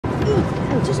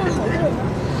你这下好热吗？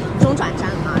中转站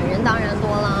嘛，人当然多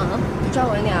了，抓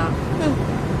稳点啊。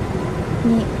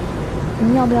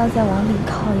你要不要再往里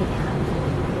靠一点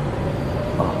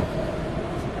啊？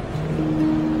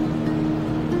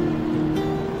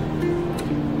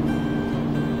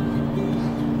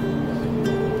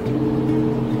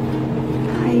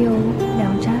还有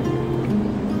2站。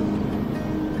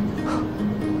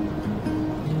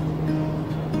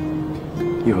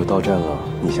一会儿到站了，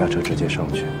你下车直接上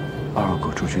去，2号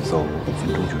口出去走5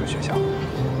分钟就是学校。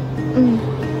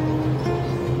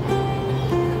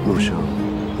路上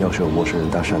要是有陌生人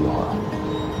搭讪的话，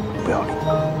不要理。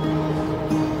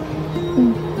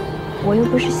我又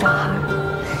不是小孩。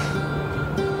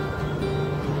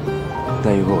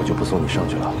那一会儿我就不送你上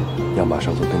去了，要马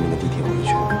上坐对面的地铁回去。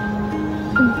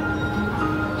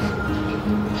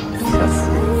下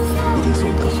次一定送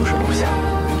你到宿舍楼下。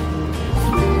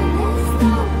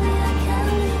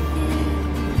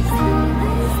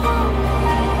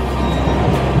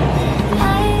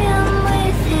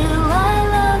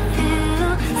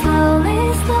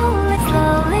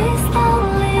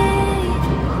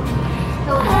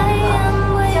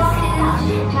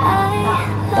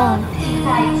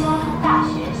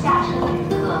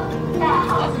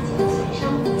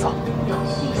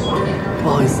不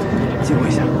好意思，借我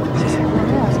一下，谢谢。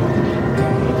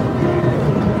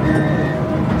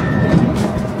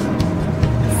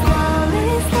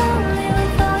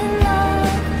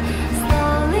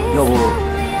要不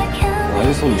我还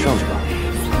是送你上去吧。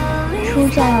出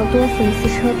站要多付1次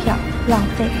车票，浪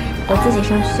费，我自己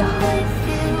上去就好。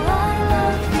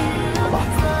好吧。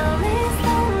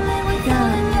那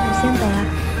我先走了。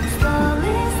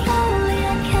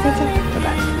再见，拜拜。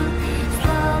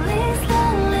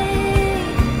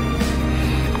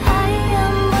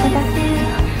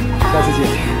下次见。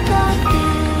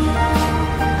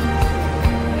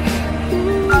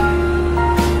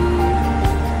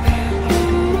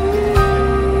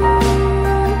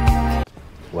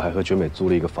我还和绝美租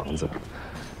了一个房子，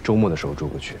周末的时候住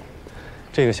过去。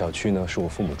这个小区呢是我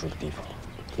父母住的地方，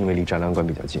因为离展览馆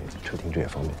比较近，车停车也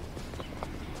方便。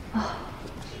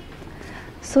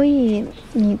所以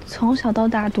你从小到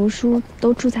大读书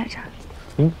都住在这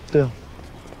儿？对啊。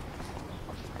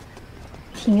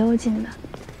挺幽静的。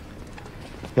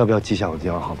要不要记下我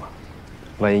电话号码？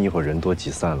万一一会儿人多挤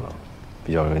散了，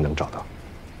比较容易能找到。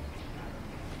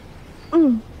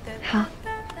好。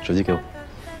手机给我。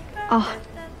哦。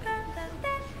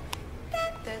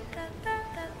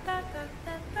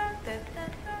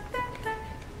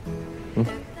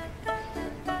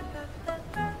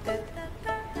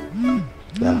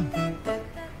来了。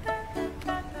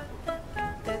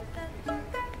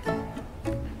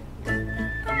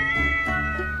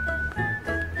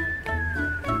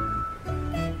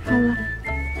好了。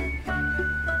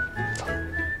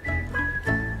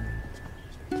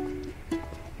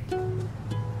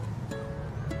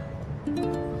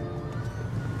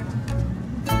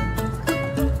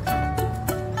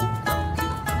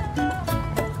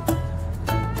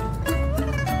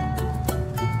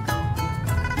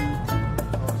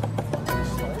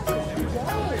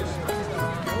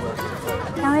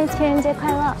2位情人节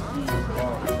快乐！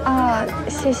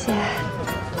谢谢。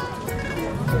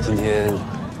今天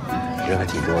人还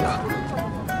挺多的。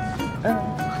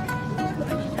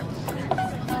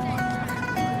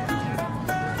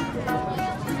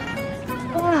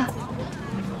哇，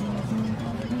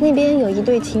那边有一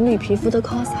对情侣皮肤的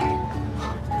coser。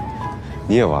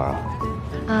你也玩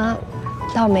啊？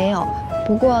倒没有，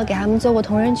不过给他们做过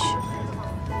同人曲。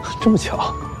这么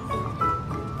巧？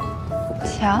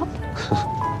瞧。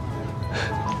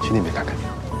去那边看看。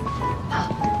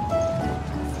好。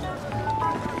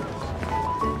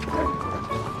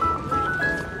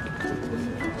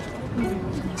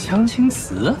相亲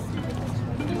词？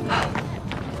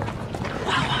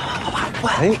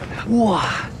哇！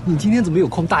你今天怎么有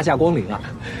空大驾光临啊？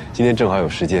今天正好有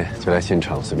时间，就来现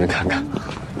场随便看看。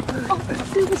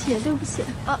对不起，对不起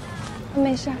啊，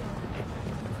没事。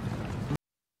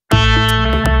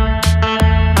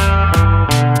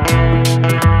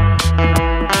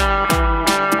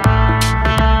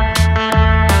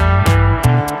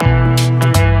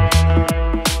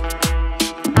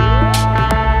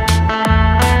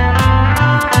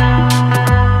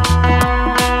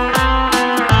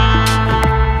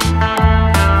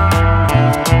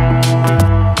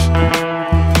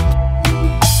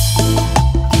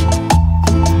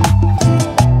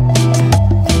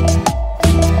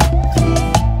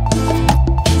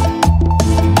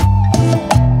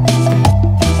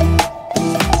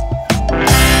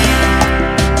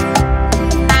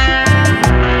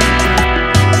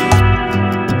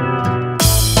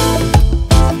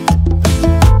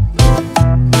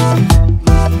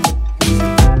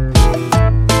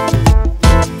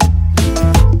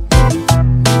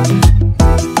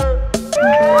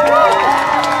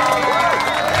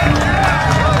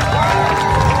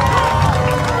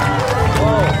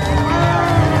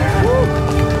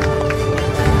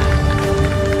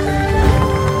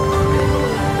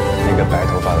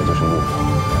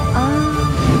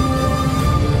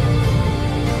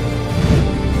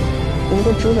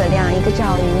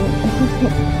找你。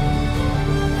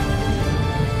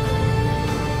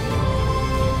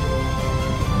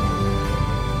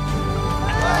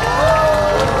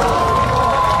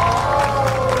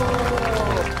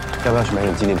要不要去买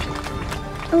点纪念品？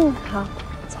嗯，好。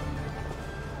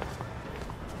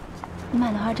你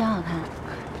买的花真好看，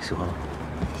喜欢吗？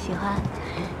喜欢。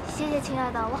谢谢亲爱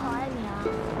的，我好爱你啊。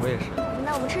我也是。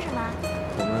那我们吃什么？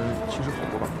我们去吃火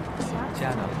锅吧。行。亲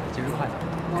爱的，节日快乐。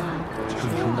哇，祝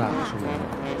你生日大，生日快乐。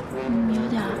有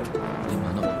点儿。你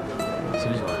馒头，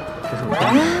行不行？这是我的，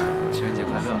情人节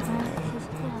快乐。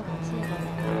谢谢。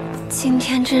今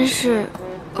天真是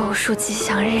偶数吉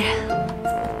祥日。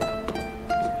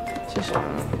谢谢。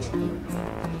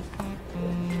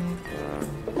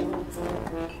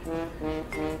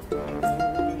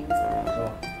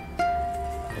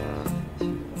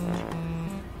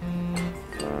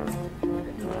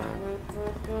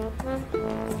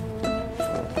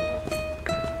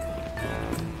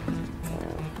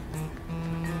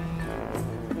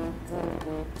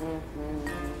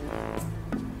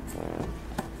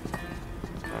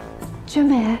娟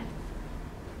美，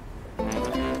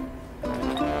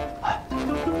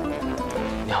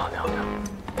你好，你好，你好。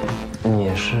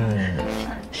你是？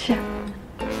是。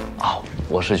哦，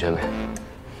我是全美。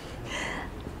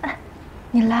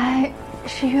你来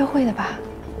是约会的吧？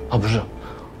哦，不是，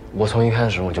我从一开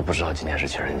始我就不知道今天是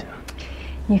情人节。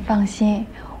你放心，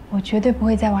我绝对不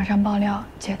会在网上爆料，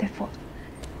绝对不。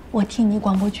我听你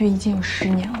广播剧已经有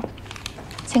10年了，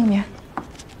签个名。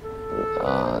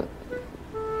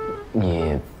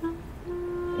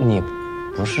你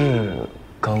不是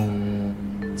刚……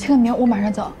签个名，我马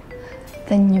上走，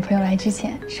在你女朋友来之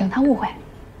前，省她误会。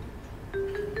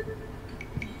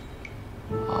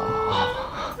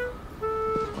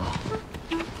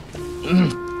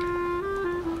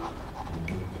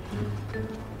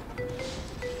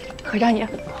合张影。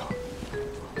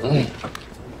我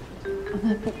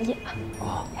们毕业。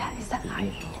哦。1、2、3。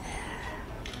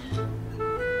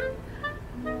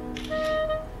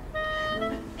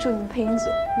祝你们配音组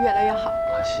越来越好。啊，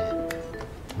谢谢。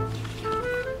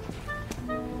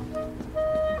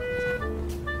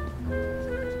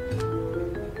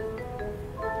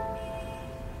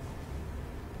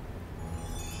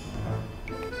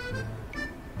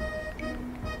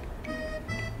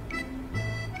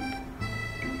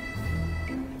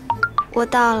我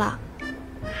到了。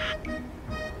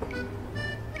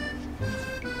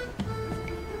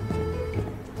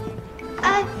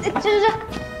哎，这。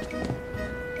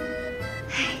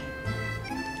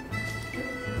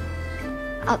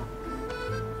哦，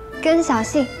跟小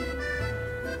信。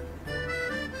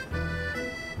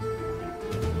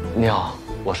你好，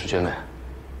我是娟美。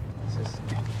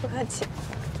不客气。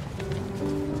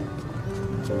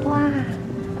哇，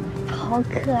好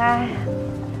可爱。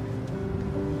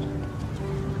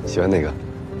喜欢哪个？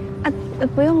啊，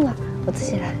不用了，我自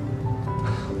己来。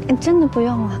真的不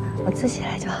用了，我自己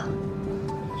来就好。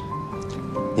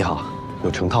你好，有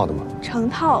成套的吗？成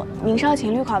套，您是要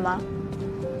情侣款吗？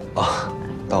啊，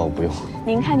倒不用。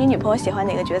您看你女朋友喜欢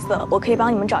哪个角色，我可以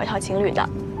帮你们找一套情侣的。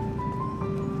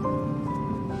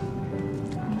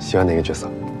喜欢哪个角色？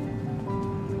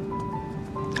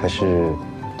还是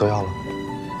都要了？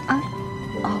啊，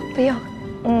哦，不用。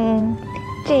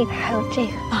这个还有这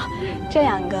个啊，这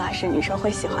2个是女生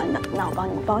会喜欢的，那我帮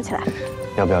你们包起来。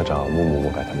要不要找木木、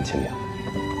莫改他们签好。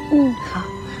名？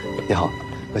你好，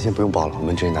那先不用包了，我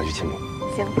们直接拿去签名。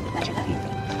行，那这个给你。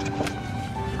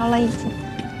好了，已经。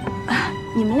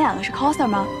你们2个是 coser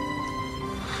吗？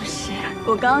不是，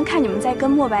我刚刚看你们在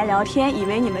跟莫白聊天，以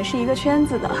为你们是一个圈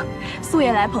子的。素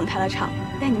颜来捧他的场，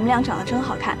但你们俩长得真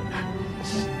好看。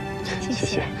谢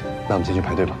谢。那我们先去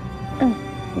排队吧。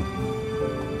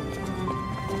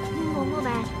莫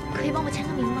白，可以帮我签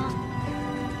个名吗？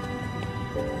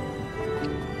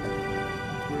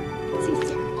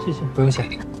谢谢，不用谢。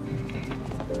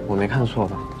我没看错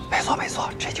吧？没错，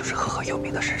这就是赫赫有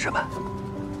名的婶婶们。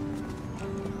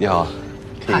你好，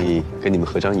可以跟你们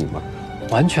合张影吗？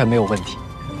完全没有问题。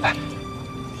来，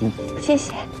谢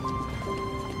谢。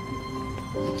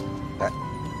来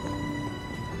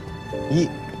，1、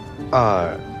2、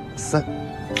3，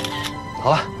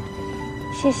好了。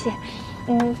谢谢。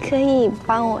可以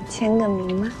帮我签个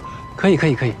名吗？可以。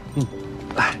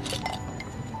来。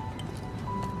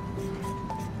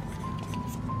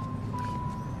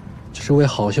这是为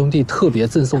好兄弟特别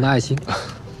赠送的爱心。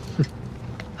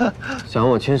想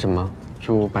我签什么？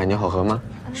祝百年好合吗？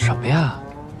什么呀？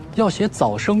要写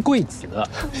早生贵子。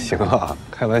行啊，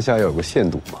开玩笑要有个限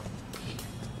度嘛。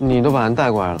你都把人带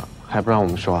过来了，还不让我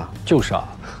们说啊？就是啊。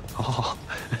好。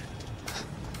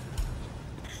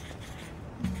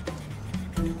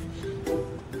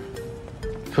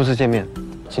初次见面，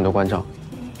请多关照。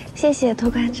谢谢多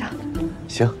关照。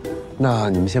行，那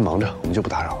你们先忙着，我们就不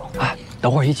打扰了。哎，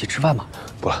等会儿一起吃饭吧。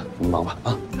不了，你们忙吧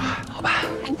啊。好吧，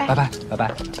拜拜拜拜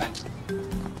拜。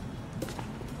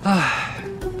哎，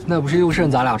那不是又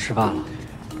剩咱俩吃饭了？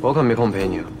我可没空陪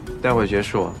你，待会结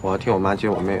束我要替我妈接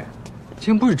我妹。今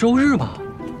天不是周日吗？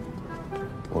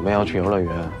我妹要去游乐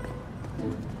园。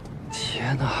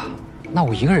天哪，那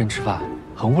我一个人吃饭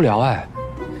很无聊哎。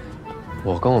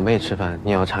我跟我妹吃饭，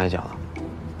你也要插一脚啊？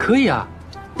可以啊，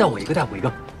带我一个，带我一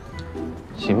个。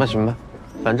行吧行吧，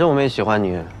反正我妹喜欢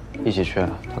你，一起去，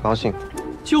她高兴。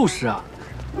就是啊。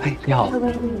哎，你好。可以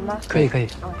吗？可以可以。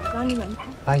帮你门牌。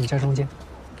来，你站中间。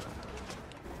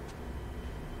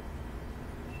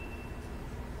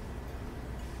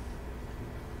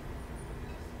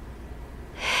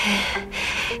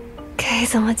该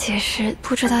怎么解释？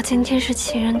不知道今天是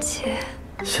情人节。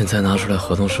现在拿出来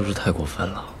合同是不是太过分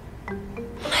了？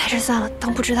还是算了，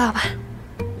当不知道吧。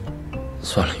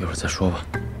算了，一会儿再说吧。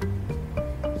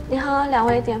你好，两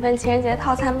位点份情人节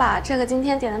套餐吧，这个今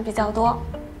天点的比较多。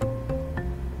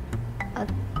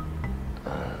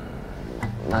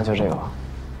那就这个吧，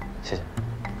谢谢。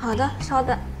好的，稍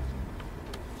等。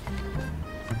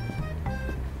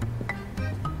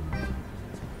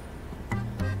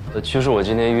其实我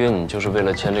今天约你就是为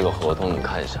了签这个合同，你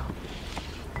看一下。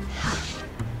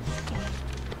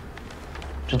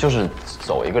这就是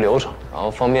走一个流程，然后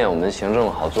方便我们行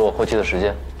政好做后期的时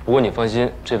间。不过你放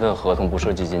心，这份合同不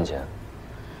涉及金钱。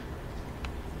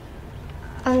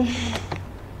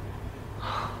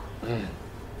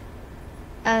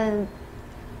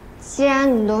既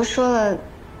然你都说了，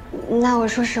那我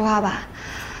说实话吧。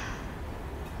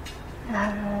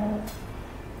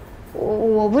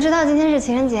我不知道今天是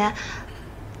情人节，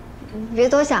别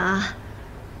多想啊。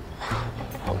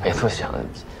我没多想，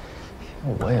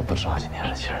我也不知道今天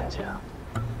是情人节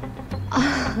啊。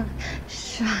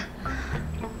是吧？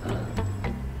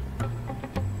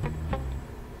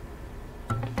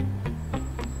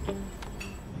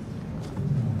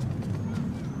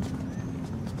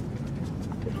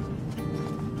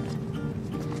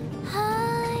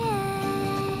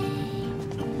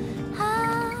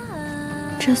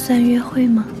这算约会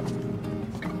吗？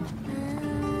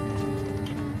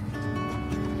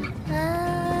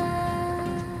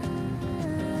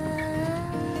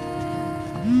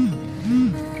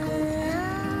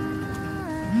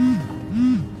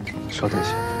稍等一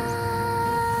下。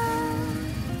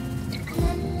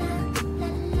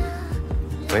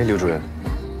喂，刘主任。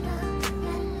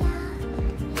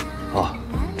哦，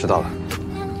知道了。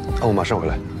哦，我马上回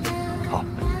来。好。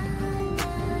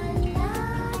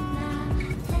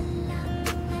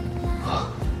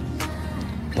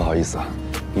不好意思啊，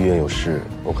医院有事，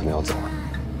我可能要走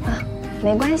了。啊，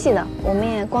没关系的，我们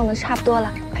也逛得差不多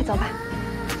了，快走吧。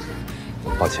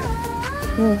抱歉。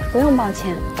不用抱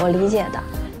歉，我理解的。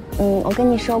我跟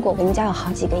你说过，我们家有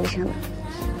好几个医生呢。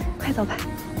快走吧。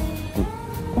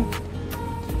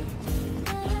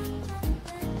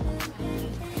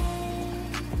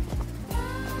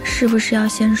是不是要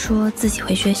先说自己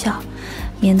回学校，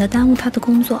免得耽误他的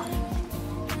工作？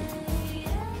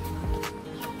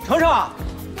程程，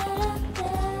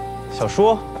小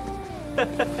叔，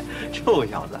臭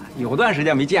小子，有段时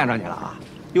间没见着你了啊，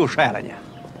又帅了你。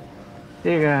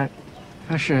这个，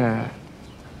他是，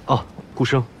哦，顾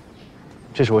生，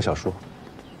这是我小叔。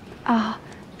啊，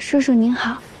叔叔您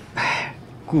好。哎，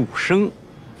顾生，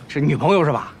是女朋友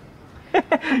是吧？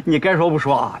你该说不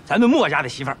说啊，咱们墨家的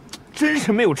媳妇儿真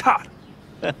是没有差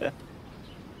的。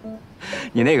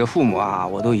你那个父母啊，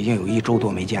我都已经有1周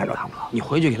多没见着他们了。你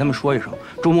回去给他们说一声，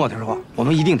周末的时候我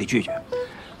们一定得聚聚。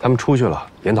他们出去了，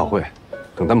研讨会，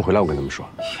等他们回来我跟他们说。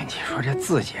你说这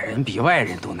自己人比外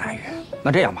人都难约。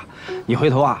那这样吧，你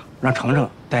回头啊，让程程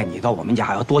带你到我们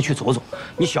家，要多去走走。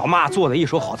你小妈做的一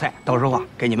手好菜，到时候啊，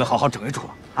给你们好好整一桌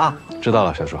啊。知道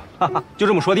了，小叔。就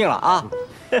这么说定了啊。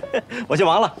我先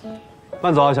忙了，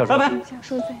慢走啊，小叔。拜拜。小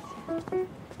叔再见。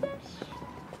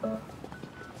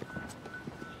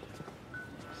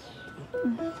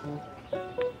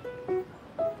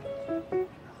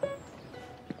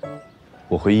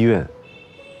我回医院，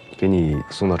给你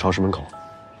送到超市门口。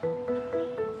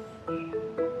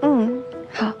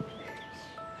好。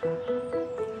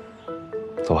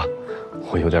走吧，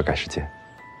我有点赶时间。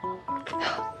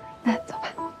好，那走吧。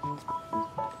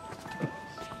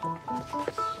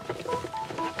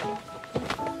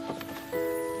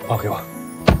包给我。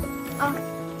啊。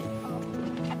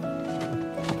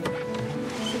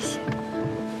谢谢。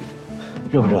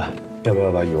热不热？要不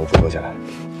要把羽绒服脱下来？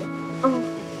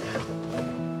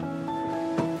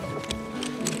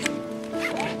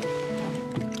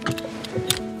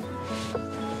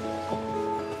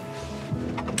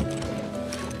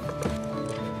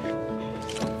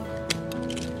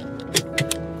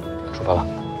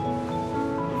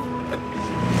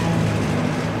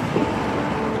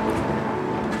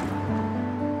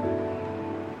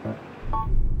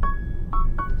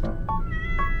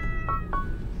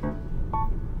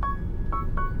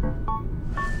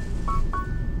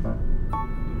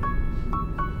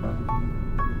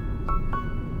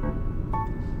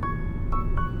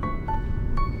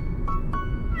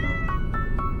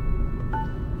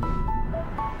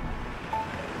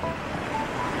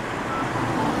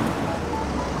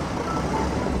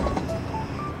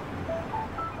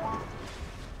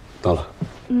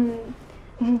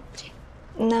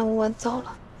那我走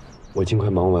了。我尽快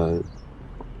忙完，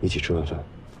一起吃晚饭。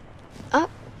啊，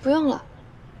不用了。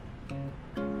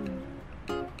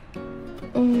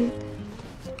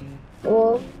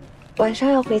我晚上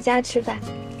要回家吃饭，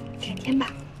改天吧。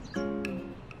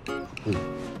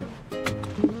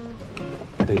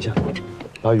等一下，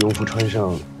把羽绒服穿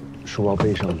上，书包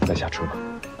背上，再下车吧。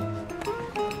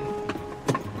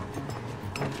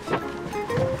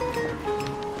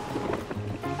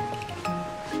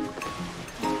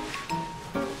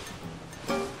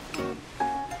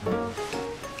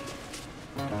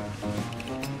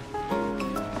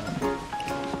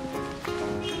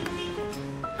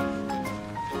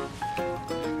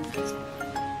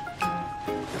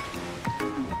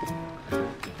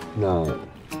那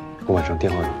我晚上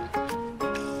电话给你。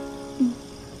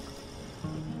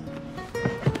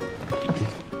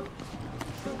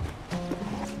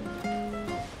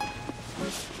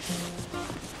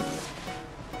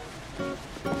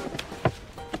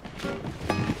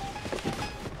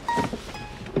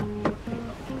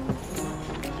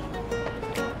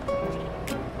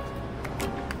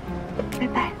拜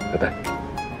拜。拜拜。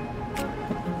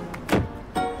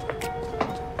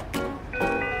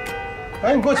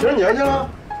哎，你过情人节去了？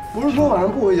不是说晚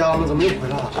上不回家吗？怎么又回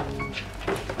来了？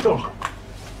正好，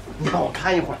你帮我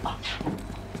看一会儿吧。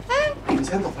哎，你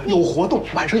先走吧，有活动，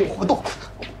晚上有活动。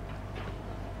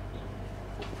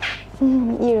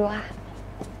一如啊。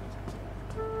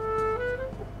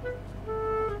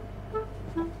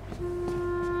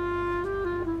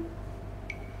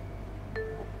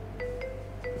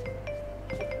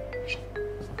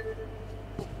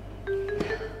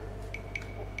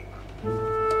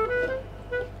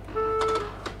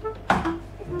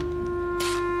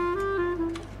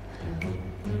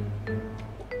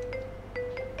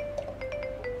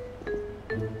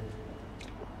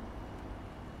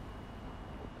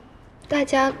大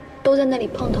家都在那里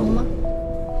碰头吗？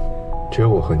只有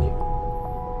我和你。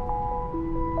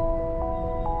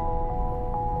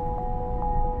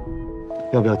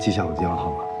要不要记下我的电话号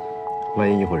码？万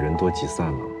一一会儿人多挤散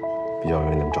了，比较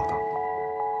容易能找到。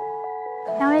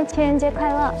两位情人节快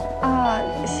乐啊！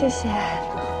谢谢。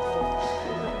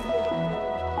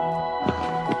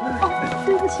哦，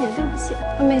对不起，对不起，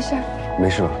没事。没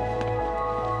事吧？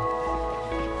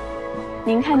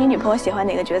您看你女朋友喜欢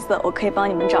哪个角色，我可以帮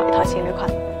你们找一套情侣款。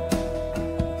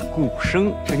顾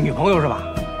生是女朋友是吧？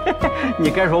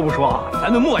你该说不说啊，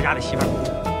咱们墨家的媳妇儿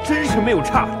真是没有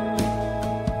差的。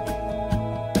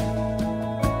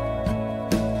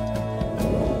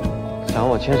想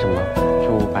我签什么？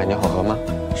祝百年好合吗？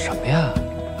什么呀？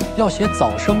要写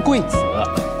早生贵子。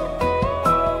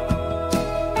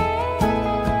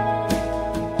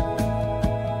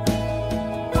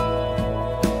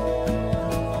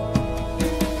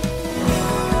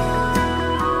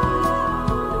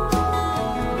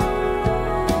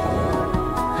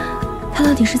他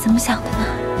到底是怎么想的呢？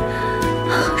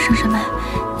生生们，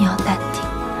你要淡定，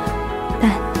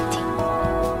淡定。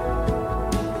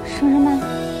生生们，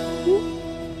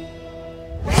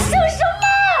生生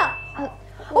们！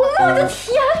我的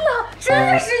天哪，真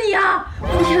的是你啊！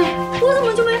我怎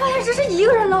么就没发现这是一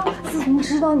个人呢？自从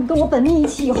知道你跟我本命一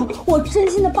起以后，我真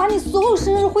心的把你所有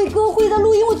生日会、歌会的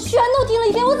录音我全都听了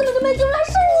一遍，我怎么就没听出来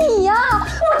是你呀？哇，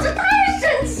这太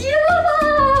神奇了吧！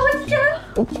我天！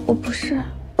我不是。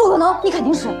不可能，你肯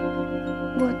定是。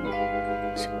我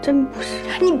真不是。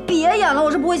你别演了，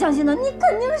我是不会相信的。你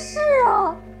肯定是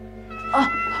啊。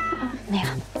那个，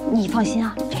你放心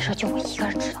啊，这事就我一个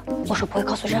人知道，我是不会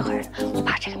告诉任何人的。我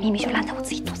怕这个秘密就烂在我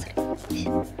自己肚子里。放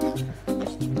心。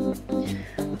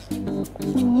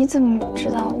你怎么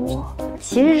知道我？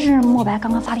其实是墨白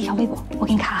刚刚发了一条微博，我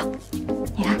给你看啊，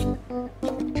你看，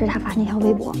这是他发那条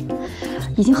微博，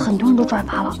已经很多人都转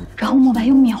发了，然后墨白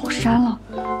又秒删了。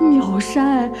秒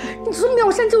删！你说秒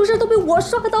删这种事都被我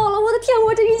刷到了，我的天，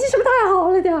我这运气是不是太好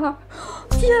了点儿？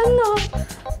天哪！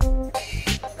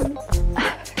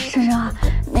生生啊，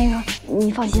那个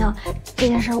你放心啊，这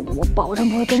件事我保证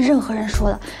不会跟任何人说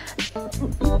的。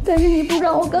但是你不知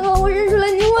道，刚刚我认出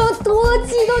来你，我有多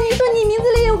激动！你说你名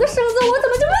字里有个生字，我怎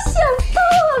么就没想到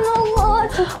呢？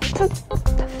他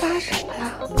发什么呀？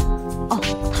哦，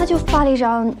他就发了一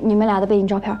张你们俩的背影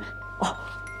照片。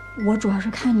我主要是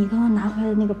看你刚刚拿回来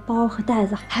的那个包和袋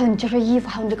子，还有你这身衣服，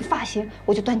还有你这个发型，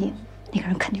我就断定那个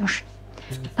人肯定是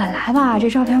你。本来吧，这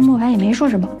照片墨白也没说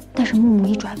什么，但是木木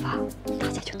一转发，大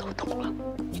家就都懂了。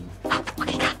啊，我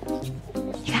给你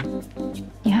看，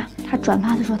你看，他转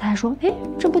发的时候他还说，哎，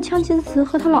这不枪琴词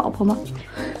和他老婆吗？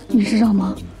你知道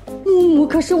吗？父母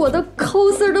可是我的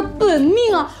coser 的本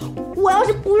命啊！我要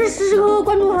是不是时时刻刻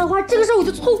关注他的话，这个事儿我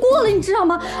就错过了，你知道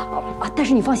吗？但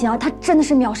是你放心啊，他真的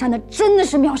是秒删的，真的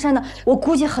是秒删的。我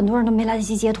估计很多人都没来得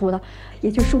及截图的，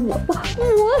也就是我，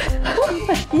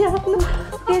哎呀，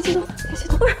别激动，别激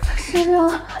动。不是，师生，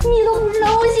你都不知道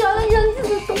我喜欢的人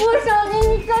是多少年，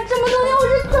你知道这么多年我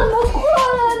是怎么过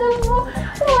来的吗？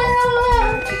我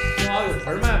你好，有盆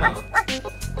卖吗？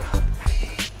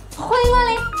欢迎光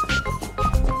临。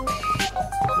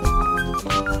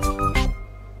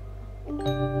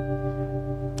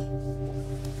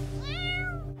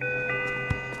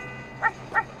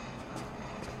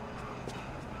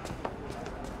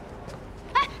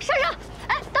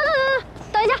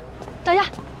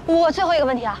我最后一个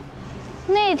问题啊，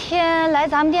那天来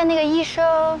咱们店那个医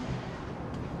生，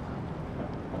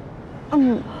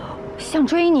想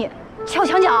追你，撬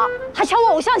墙角，还撬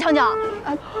我偶像墙角，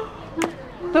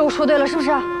被我说对了是不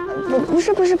是？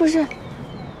不是，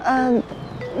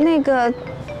那个，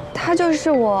他就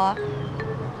是我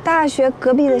大学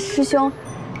隔壁的师兄，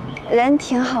人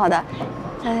挺好的，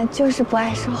就是不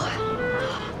爱说话。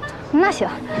那行，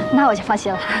那我就放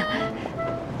心了。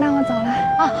那我走了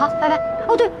啊，好，拜拜。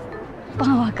哦对，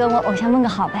帮我跟我偶像问个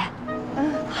好呗。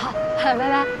好，拜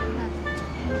拜。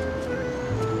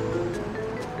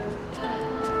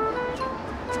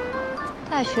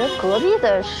大学隔壁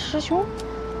的师兄，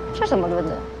这怎么论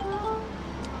的？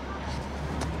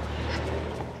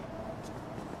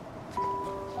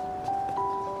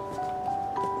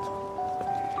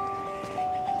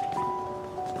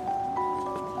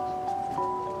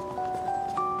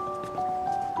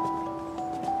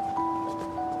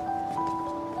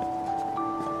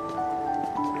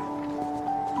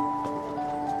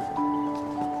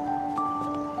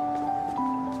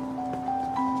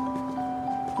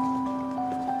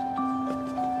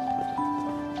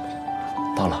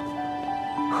到了，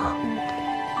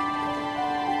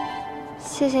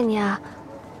谢谢你啊，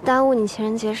耽误你情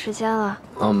人节时间了。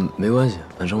没关系，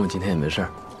反正我今天也没事儿。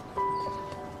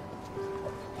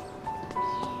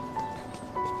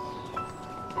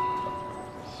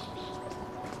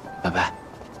拜拜。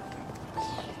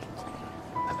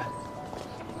拜拜。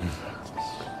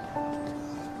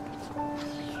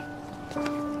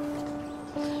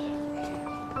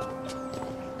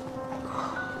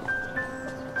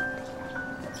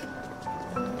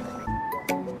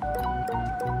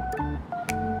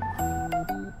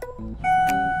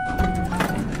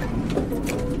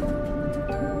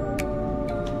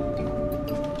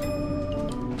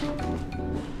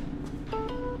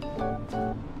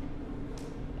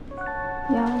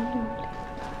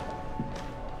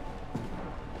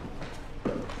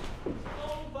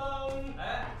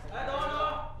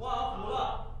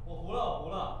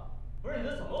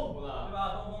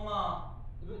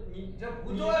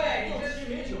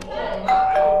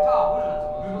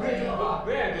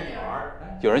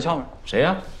有人敲门，谁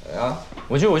呀？谁呀？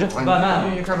我去。外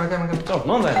卖，开门。叫什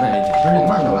么外卖？不是你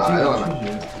慢点来呀！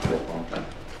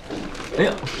哎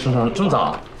呀，生这么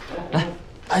早？来，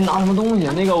哎，拿什么东西？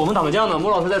那个我们打麻将呢，穆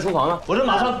老师在厨房呢。我这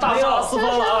马上大杀四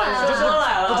方了啊！学生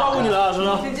来了，不照顾你了啊，生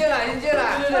生。请进来。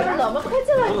外边冷吗？快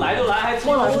进来。来就来，还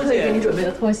莫老师特意给你准备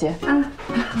的拖鞋。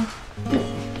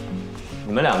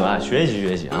你们两个啊，学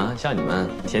习啊！像你们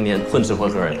天天混吃混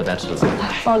喝也不带吃的。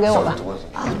包给我吧。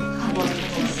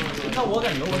那我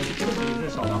感觉我确实是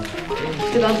少了，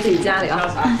就当自己家里啊。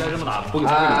再这么打不给不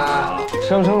给啊！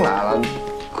生生来了，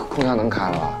空调能开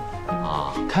了吧？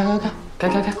啊，开！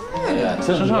哎呀，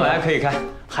生生来可以开，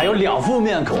还有2副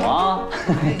面孔啊！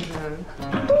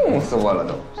冻死我了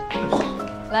都。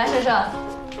来，生生，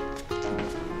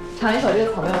尝一口这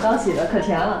个草莓，我刚洗的，可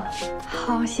甜了。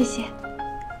好，谢谢。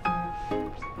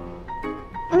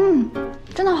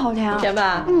真的好甜啊！甜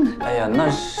吧？哎呀，那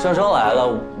生生来了，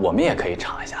我们也可以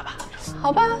尝一下吧。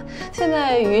好吧，现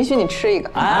在允许你吃一个。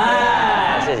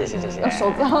哎，谢谢。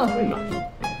手脏。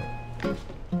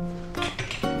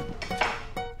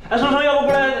哎，生生，要不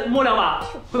过来摸2把？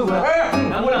会不会？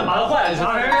来摸2把，它坏了，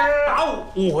打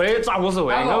5回，炸4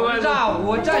回。炸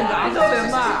5，站长特别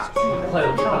慢。快！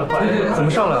怎么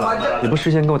上来了？你不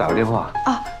事先给我打个电话？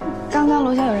刚刚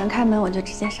楼下有人开门，我就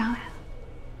直接上来了。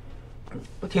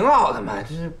不挺好的吗？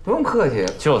这是不用客气，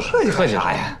就是客气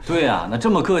啥呀？对呀，那这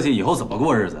么客气，以后怎么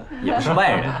过日子？也不是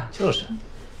外人。就是。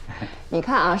你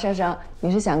看啊，生生，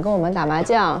你是想跟我们打麻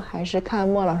将，还是看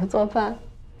莫老师做饭？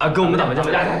啊，跟我们打麻将，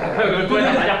还有个人过来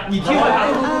打麻将，你听我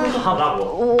讲，他不打我。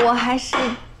我还是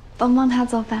帮他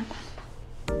做饭吧。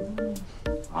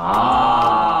啊，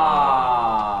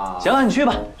行了，你去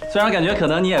吧。虽然感觉可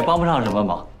能你也帮不上什么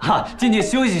忙，哈，进去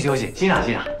休息，欣赏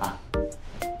啊。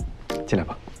进来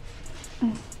吧。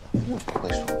不会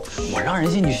说，我让人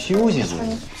进去休息休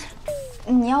息。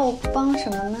你要我帮什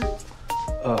么吗？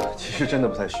其实真的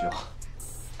不太需要。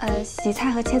洗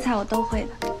菜和切菜我都会的。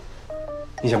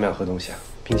你想不想喝东西啊？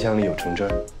冰箱里有橙汁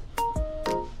儿。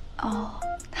哦，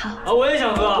好。啊，我也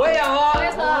想喝，我也想喝，我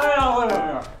也喝，我也想喝什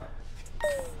么？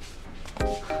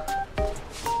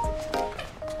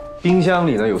冰箱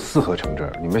里呢有4盒橙汁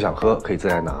儿，你们想喝可以自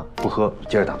来拿，不喝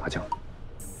接着打麻将。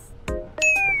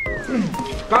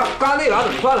刚那把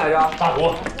怎么算来着？大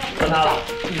胡，算他了。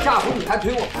你炸胡，你还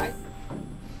推我牌？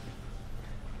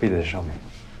背在这上面。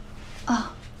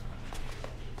啊。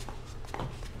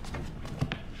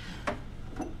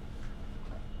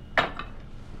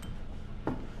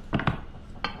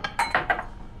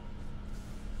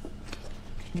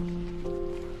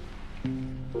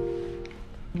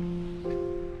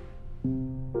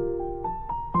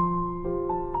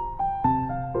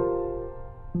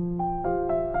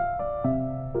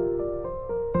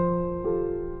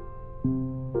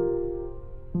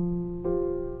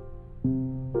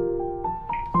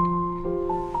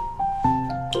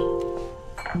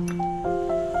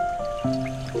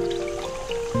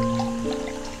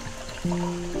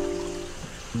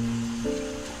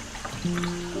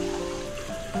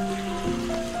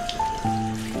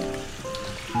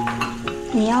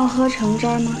你要喝橙汁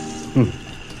儿吗？嗯。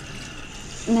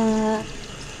那……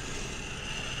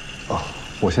哦，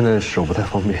我现在手不太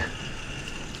方便。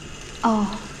哦。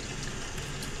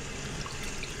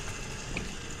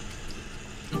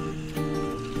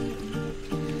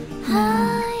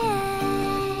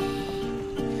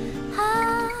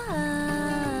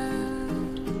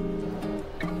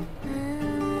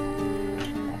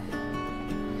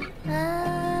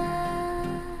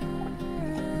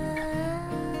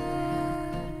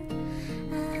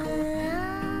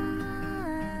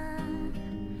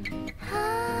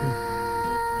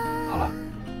好了，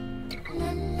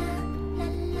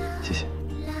谢谢。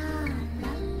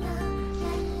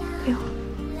不用。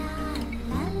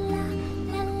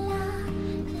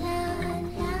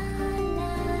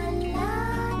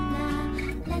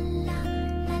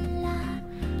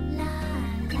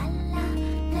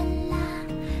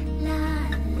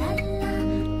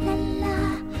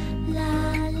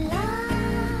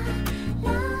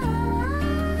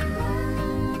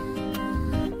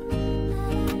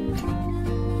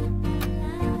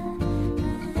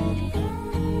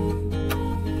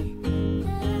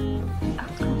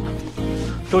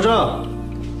周正，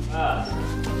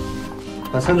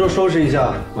把餐桌收拾一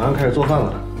下，马上开始做饭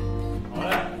了。好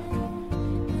嘞。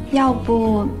要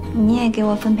不你也给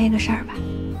我分配个事儿吧？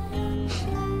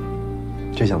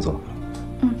真想做？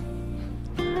嗯。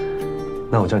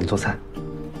那我教你做菜。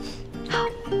好。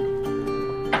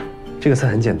这个菜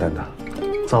很简单的，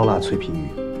糟辣脆皮鱼。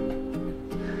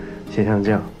先像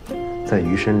这样，在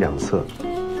鱼身两侧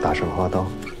打上花刀，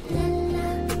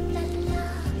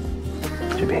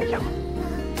这边一样。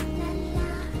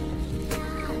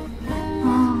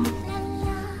哦。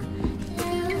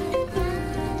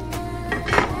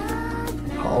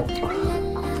好。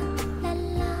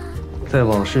再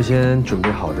往事先准备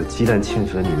好的鸡蛋芡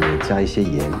粉里面加一些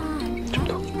盐，这么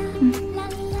多。嗯。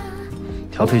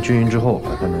调配均匀之后，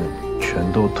把它们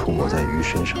全都涂抹在鱼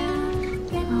身上。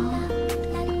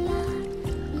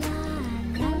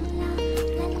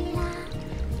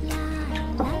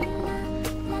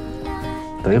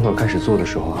等一会儿开始做的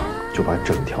时候啊，就把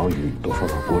整条鱼都放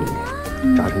到锅里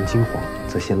面，炸成金黄，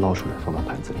再先捞出来放到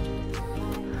盘子里。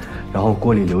然后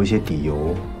锅里留一些底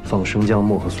油，放生姜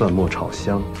末和蒜末炒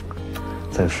香，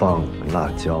再放辣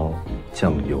椒、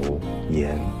酱油、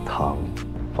盐、糖，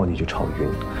放进去炒匀，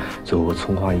最后和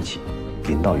葱花一起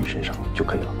淋到鱼身上就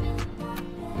可以了。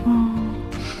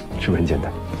是不是很简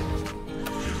单？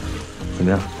怎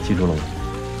么样，记住了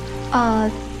吗？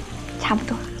差不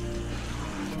多。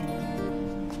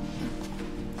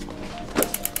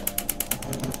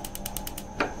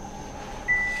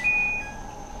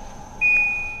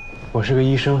我是个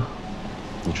医生，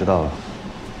你知道了。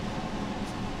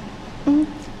嗯，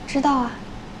知道啊。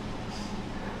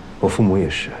我父母也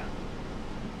是，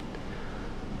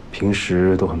平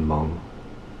时都很忙，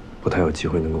不太有机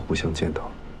会能够互相见到。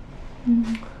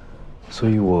所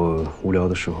以我无聊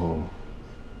的时候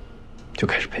就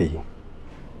开始配音。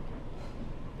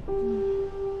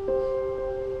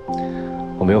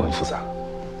我没有很复杂，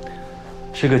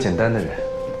是个简单的人。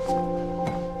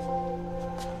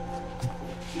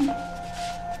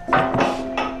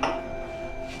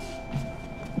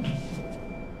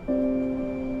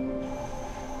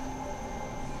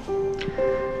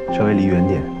稍微离远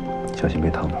点，小心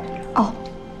别烫到。哦。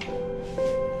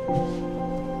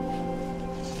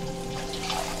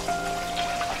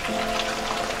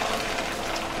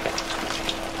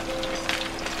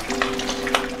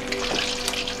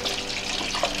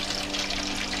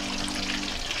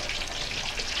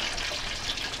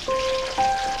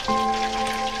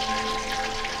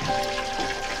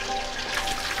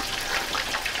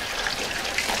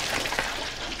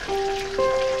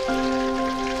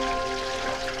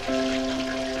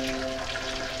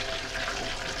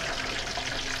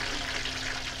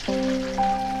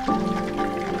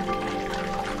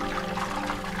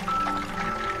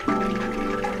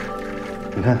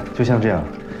你看，就像这样，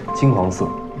金黄色，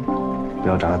不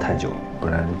要炸得太久，不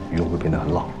然鱼肉会变得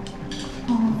很老。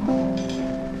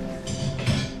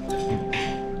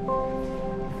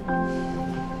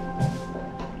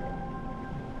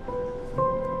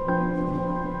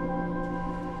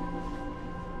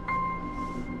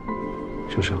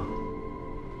生生。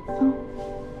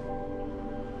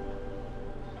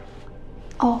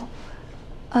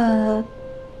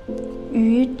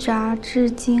鱼炸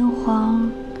至金黄，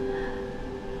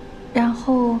然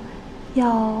后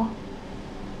要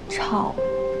炒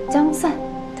姜蒜，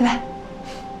对吧？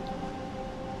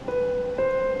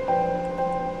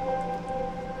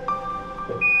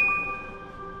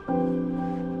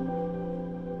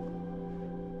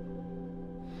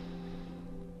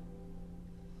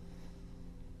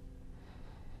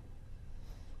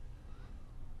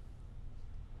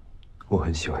我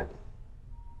很喜欢你。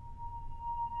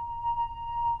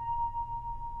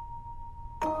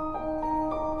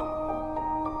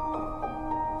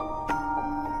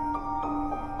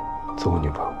做我女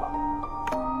朋友吧。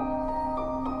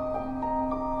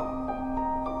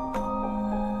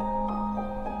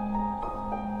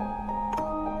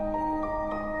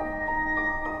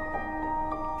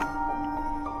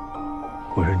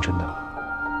我认真的。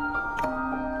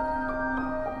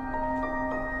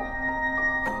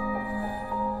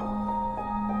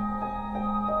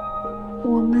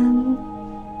我们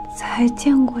才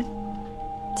见过几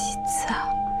次啊？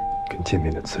跟见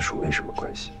面的次数没什么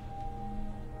关系。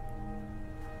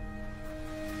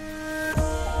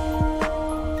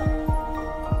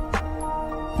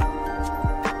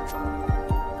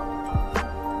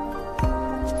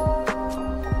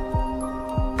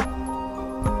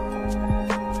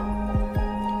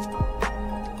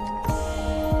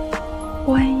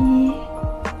万一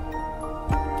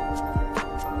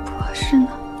不合适呢？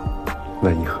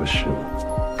万一合适，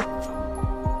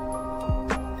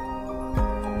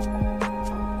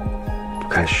不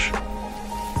开始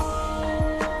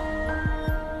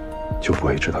就不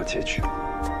会知道结局，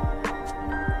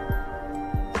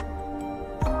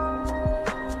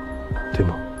对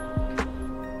吗？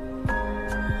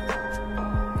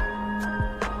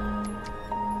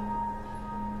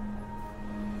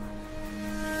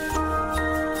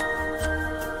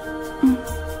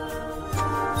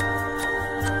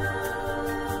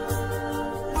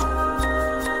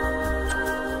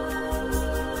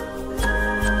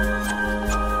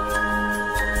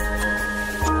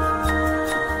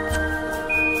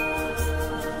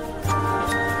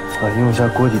用一下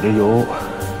锅底的油，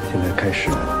现在开始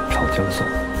炒姜蒜。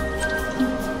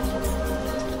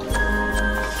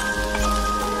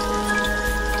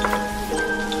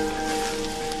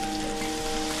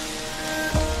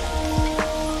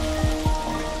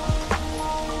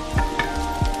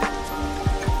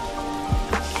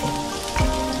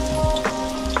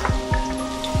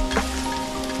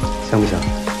香不香？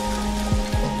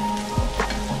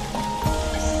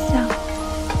香。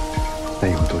那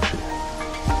以后多吃点。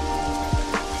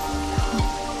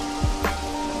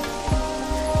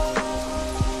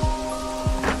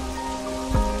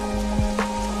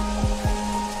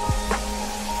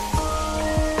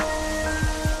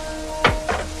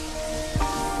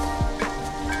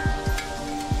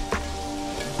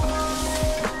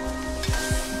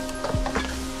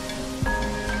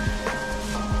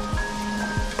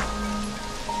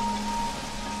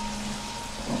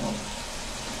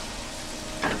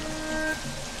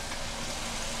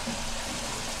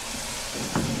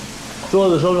桌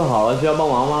子收拾好了，需要帮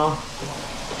忙吗？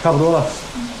差不多了。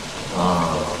啊。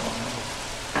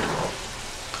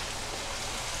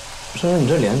生生，你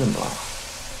这脸怎么了？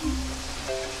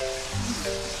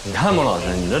你看孟老师，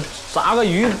你这炸个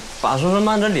鱼，把生生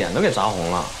曼这脸都给炸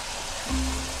红了。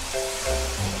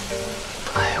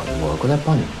哎呀，我过来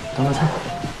帮你当个菜。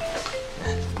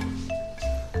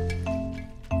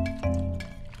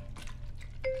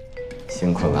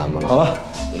辛苦了，孟老师。好了，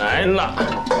来了。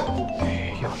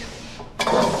哎呦。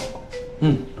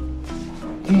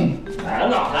来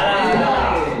了，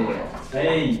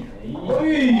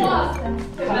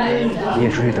你也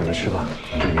出去等着吃吧，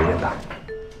这里有点大。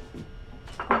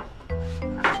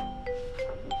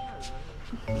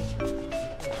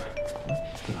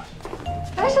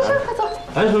哎，生生，快走！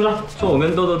来，生生，坐我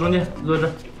跟豆豆中间，坐这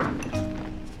儿。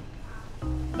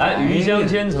来，鱼香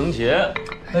千层茄。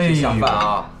哎，下饭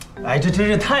啊！哎，这真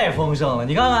是太丰盛了！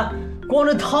你看看，光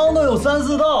这汤都有3、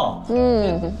4道。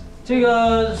这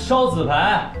个烧紫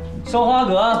排、烧花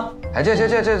蛤，哎，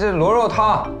这螺肉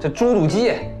汤，这猪肚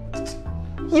鸡，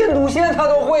印度鲜他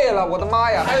都会了，我的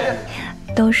妈呀！还有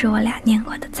都是我俩念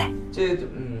过的菜。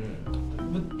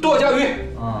剁椒鱼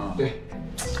啊，对，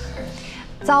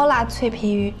糟辣脆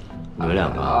皮鱼，你们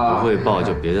两个不会抱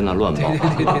就别在那乱抱。对，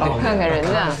看看人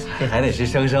家，这还得是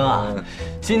生生啊。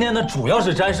今天呢，主要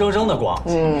是沾生生的光。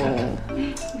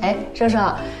哎，生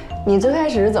生，你最开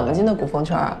始是怎么进的古风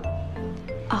圈啊？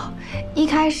哦，一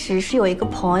开始是有一个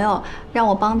朋友让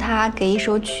我帮他给一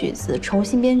首曲子重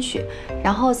新编曲，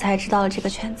然后才知道了这个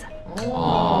圈子。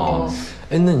哦，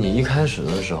哎，那你一开始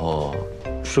的时候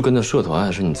是跟着社团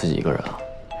还是你自己一个人啊？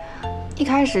一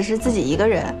开始是自己一个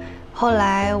人，后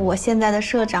来我现在的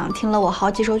社长听了我好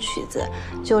几首曲子，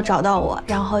就找到我，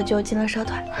然后就进了社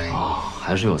团。啊，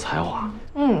还是有才华。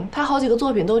他好几个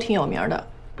作品都挺有名的。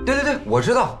对，我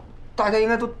知道，大家应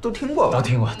该都听过吧？都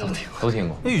听过。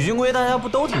那宇君归大家不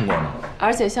都听过吗？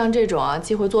而且像这种啊，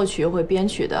既会作曲又会编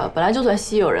曲的，本来就算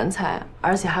稀有人才，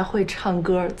而且还会唱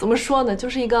歌。怎么说呢，就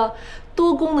是一个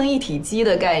多功能一体机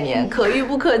的概念，可遇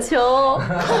不可求。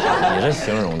你这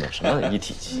形容的什么一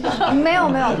体机？没有，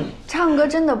唱歌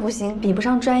真的不行，比不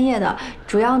上专业的，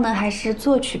主要呢还是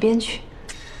作曲编曲。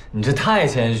你这太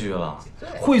谦虚了，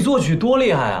会作曲多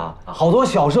厉害啊！好多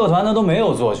小社团的都没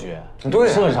有作曲，对，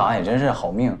社长也真是好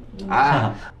命。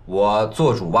哎，我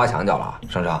做主挖墙脚了啊，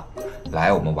生生，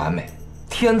来我们完美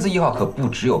天字1号可不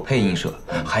只有配音社，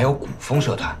还有古风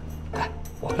社团。来，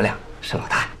我们俩是老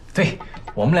大。对，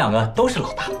我们两个都是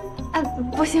老大。啊，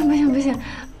不行，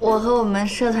我和我们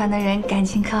社团的人感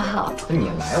情可好。你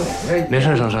来我们这没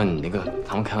事，生生，你那个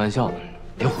他们开玩笑的，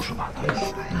别胡说八道。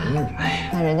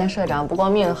那人家社长不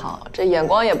光命好，这眼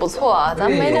光也不错啊，咱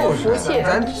没那个福气。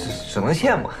咱只能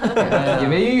羡慕，也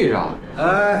没遇上。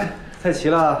哎，菜齐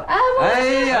了。哎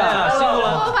呀，辛苦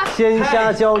了！鲜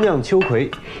虾椒酿秋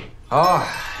葵。好，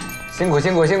辛苦！太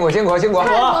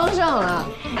丰盛了。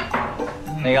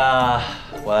那个，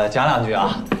我讲两句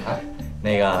啊。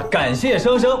那个，感谢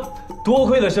生生，多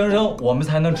亏了生生，我们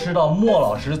才能吃到莫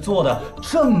老师做的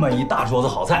这么一大桌子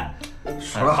好菜。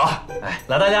说得好，哎，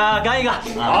来大家干一个。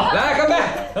好，来干杯！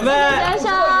干杯！先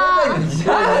生，谢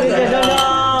谢生生。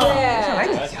来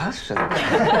你家吃的。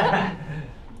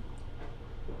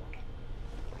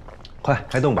快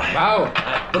开动吧！哇哦，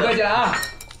不客气了啊！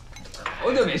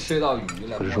好久没吃到鱼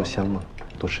了。不是说香吗？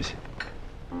多吃些。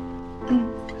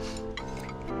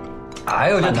哎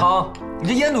呦，这汤，你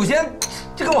这腌笃鲜，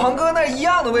这跟我航哥那一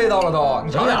样的味道了都。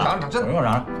你尝尝，真的。我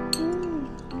尝尝。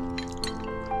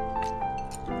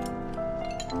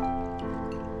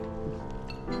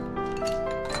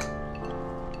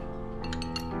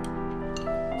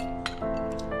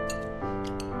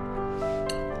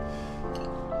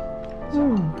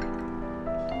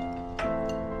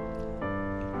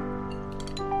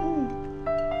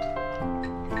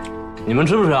你们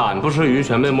吃不吃啊？你不吃鱼，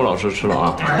全被莫老师吃了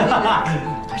啊！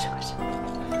快吃！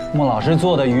莫老师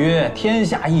做的鱼天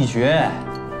下一绝。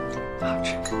好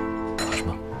吃，好吃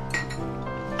吗？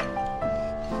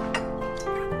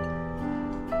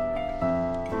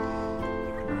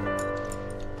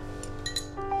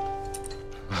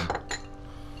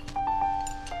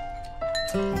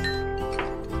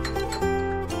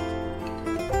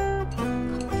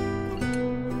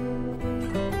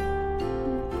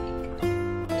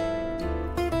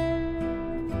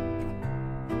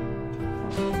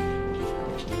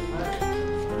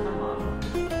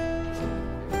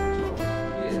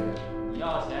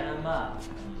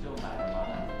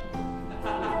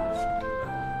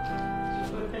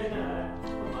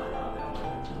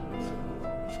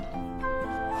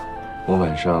我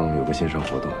晚上有个线上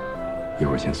活动，一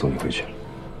会儿先送你回去。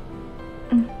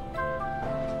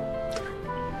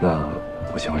那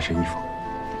我先换身衣服。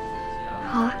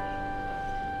好啊。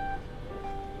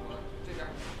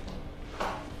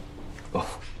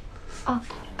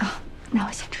那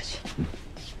我先出去。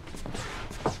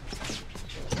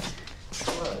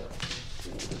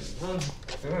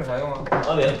饼有啥用啊？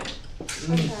阿炳，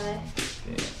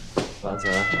完成，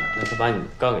那他把你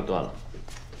杠给断了。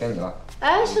该你了。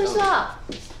哎，生生，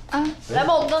来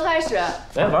吧，我们刚开始。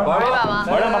来玩一把吗？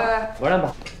玩两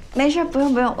把。没事，不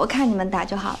用，我看你们打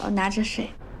就好了，我拿着水。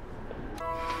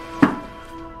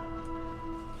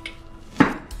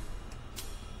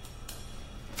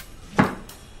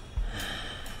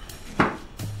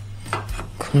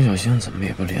孔小仙怎么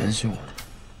也不联系我呢？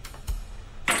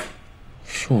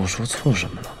是我说错什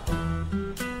么了吗？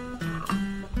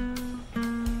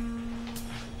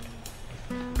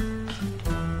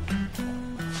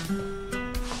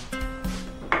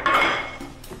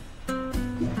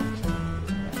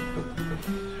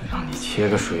让你切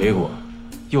个水果，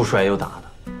又摔又打的，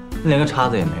连个叉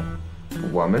子也没有。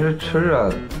我们是吃啊，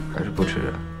还是不吃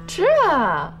啊？吃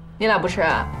啊！你俩不吃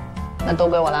啊？那都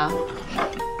归我了。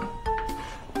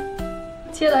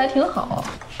切的还挺好。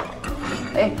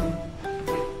哎，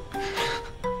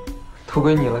都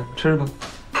归你了，吃吧。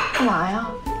干嘛呀？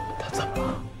他怎么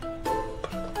了？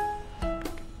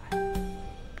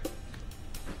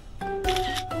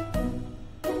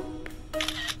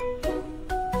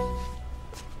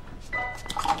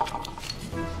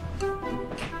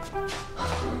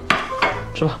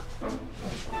吃吧。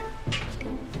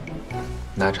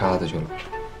拿叉子去了。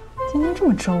今天这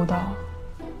么周到。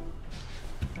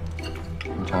你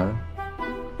尝尝。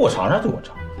我尝尝就我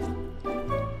尝。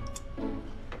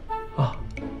啊，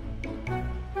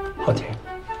好甜。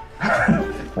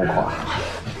不夸。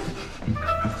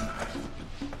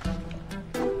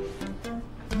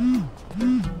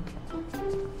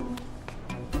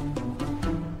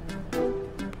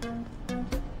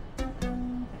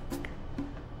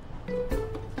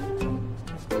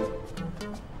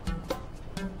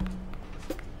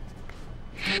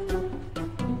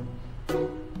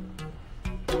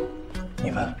你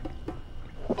闻，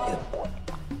你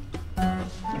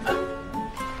闻。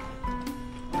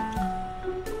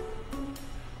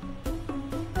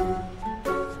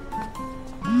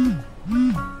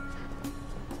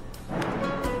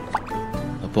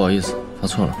不好意思，发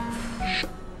错了。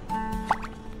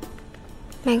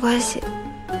没关系。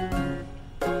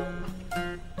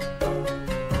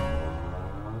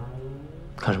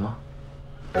看什么？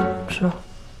吃啊！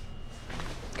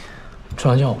吃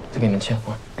完药再给你们切。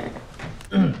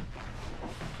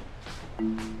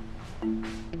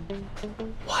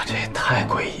哇，这也太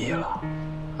诡异了。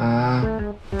啊，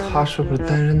他是不是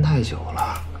单身太久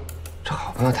了？这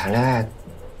好朋友谈恋爱，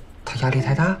他压力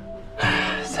太大？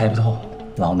唉，猜不透，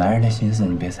老男人的心思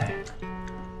你别猜。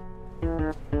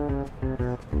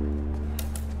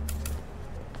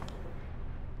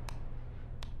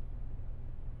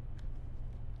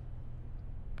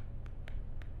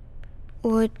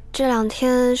我这2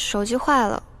天手机坏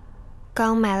了，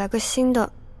刚买了个新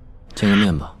的。见个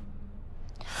面吧。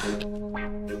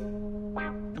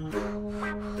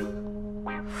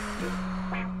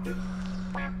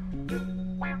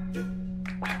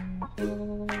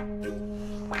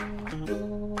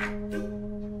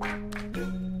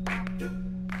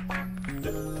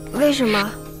为什么？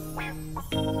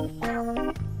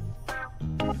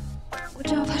我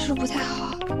这样发誓不太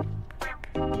好。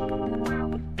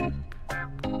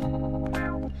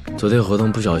昨天合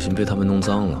同不小心被他们弄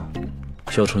脏了，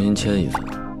需要重新签一份。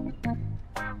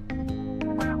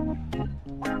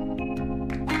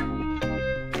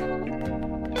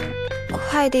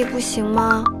快递不行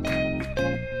吗？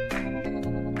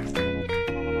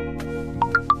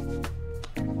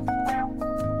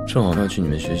正好要去你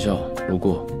们学校，路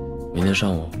过，明天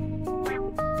上午。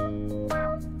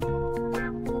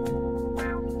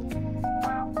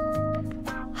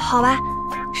好吧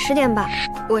，10点吧，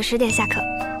我10点下课。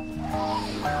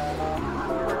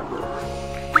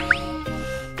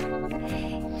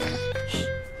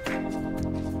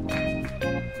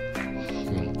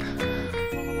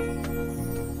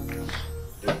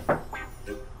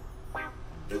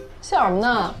笑什么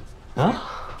呢？啊？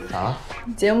咋了？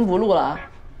节目不录了？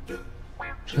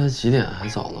这才几点？还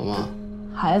早呢吗？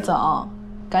还早，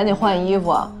赶紧换衣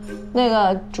服。那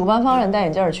个主办方让你戴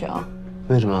眼镜去啊。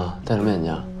为什么？戴什么眼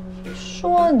镜？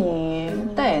说你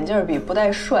戴眼镜比不戴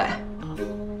帅。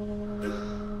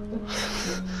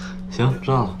行，知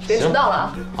道了。别迟到了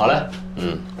啊。好嘞。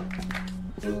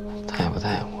戴不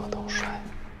戴我都帅。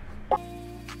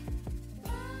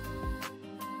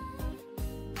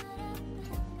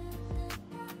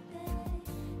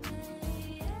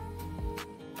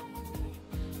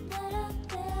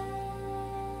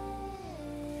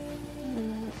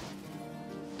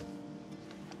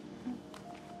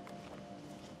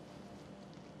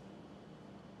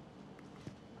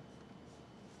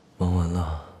忙完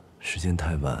了，时间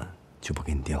太晚，就不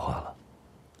给你电话了。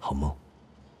好梦，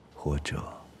或者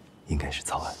应该是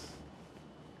早安。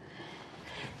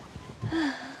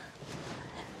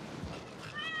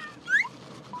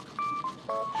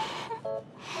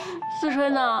思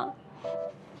春呢？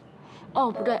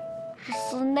哦，不对，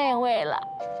是那位了。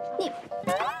你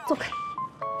走开。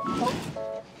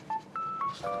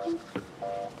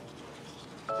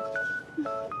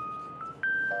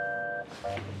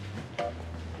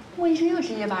莫医生又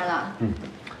值夜班了。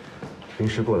临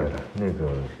时过来的。那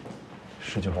个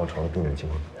19号床的病人情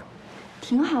况怎么样？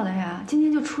挺好的呀，今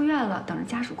天就出院了，等着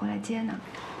家属过来接呢。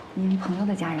您朋友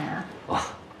的家人啊？啊，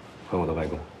还我的外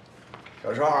公。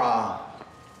小邵啊，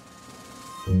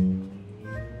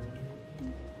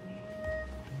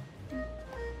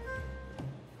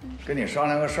跟你商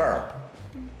量个事儿，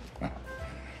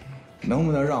能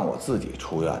不能让我自己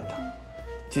出院的？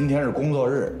今天是工作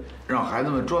日，让孩子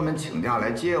们专门请假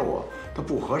来接我，他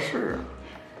不合适啊。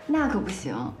那可不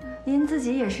行，您自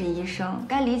己也是医生，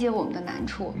该理解我们的难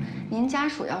处。您家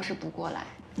属要是不过来，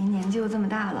您年纪又这么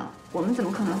大了，我们怎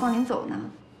么可能放您走呢？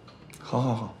好，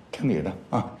好，好，听你的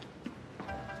啊。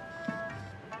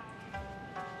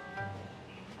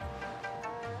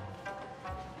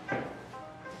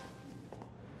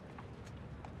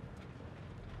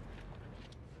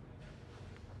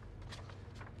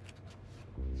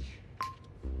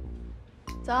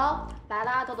走，来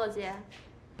啦，豆豆姐。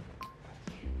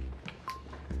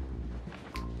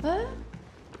哎，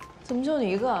怎么就你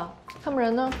一个？他们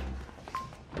人呢？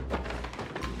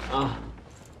啊，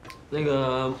那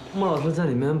个莫老师在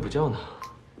里面补觉呢。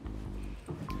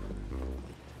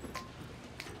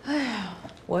哎呀，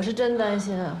我是真担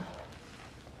心啊。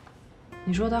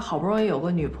你说他好不容易有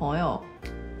个女朋友，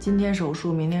今天手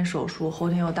术，明天手术，后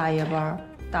天又大夜班，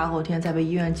大后天再被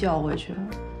医院叫回去，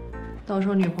到时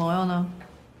候女朋友呢？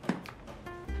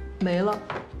没了。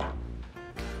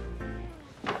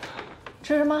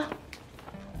吃什么？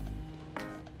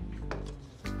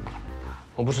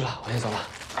我不吃了，我先走了。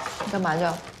你干嘛去？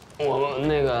我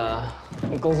那个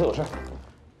公司有事。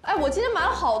哎，我今天买了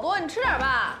好多，你吃点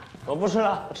吧。我不吃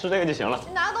了，吃这个就行了。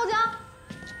你拿个豆浆。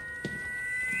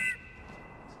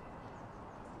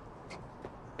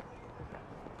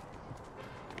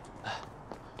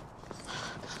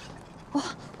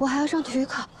我还要上体育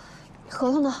课，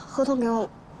合同呢？合同给我，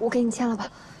我给你签了吧。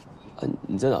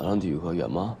你在哪上体育课？远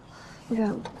吗？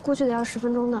远，过去得要10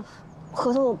分钟呢。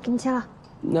合同我给你签了。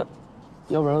那，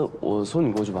要不然我送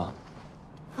你过去吧。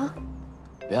啊？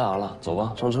别熬了，走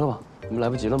吧，上车吧，我们来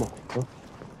不及了嘛。走。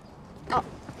哦，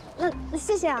那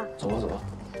谢谢啊。走吧，走吧。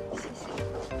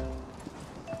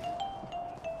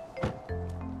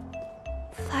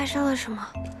发生了什么？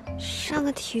上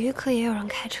个体育课也有人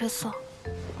开车送。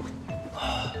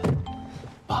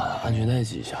把安全带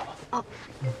系一下吧。哦。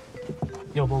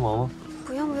要帮忙吗？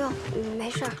不用不用，没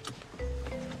事儿。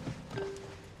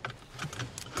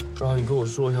然后你跟我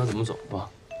说一下怎么走吧。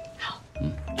好。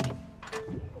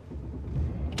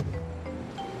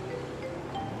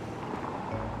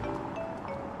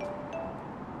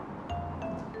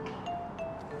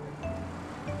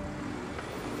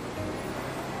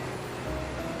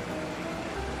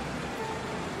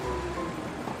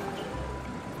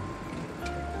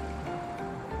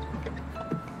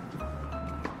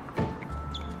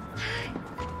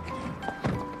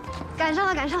赶上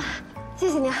了，赶上了，谢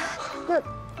谢你啊。那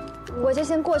我就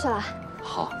先过去了。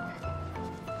好。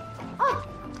哦，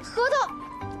合同，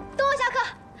等我下课，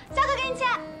下课给你签。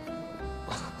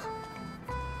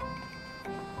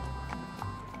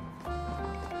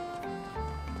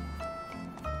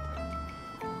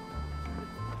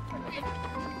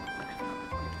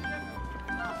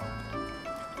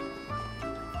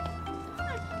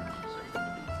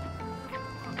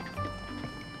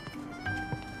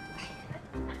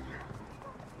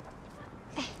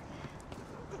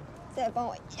再帮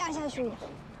我压下去一点。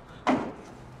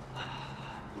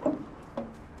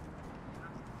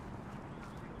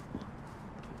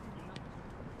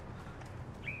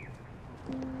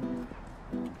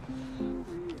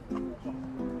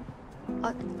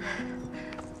啊。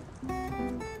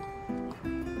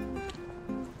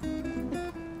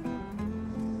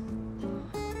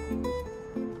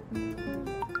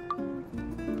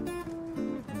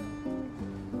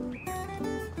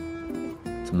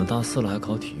怎么大4了还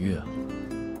考体育啊？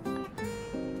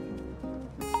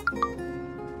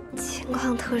情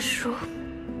况特殊。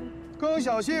更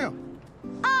小心！啊，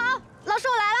老师，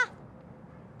我来了，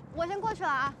我先过去了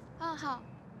啊。啊，好。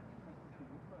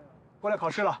过来考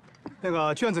试了，那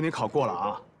个卷子你考过了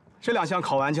啊，这2项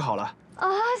考完就好了。啊，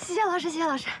谢谢老师，谢谢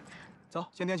老师。走，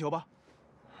先填球吧。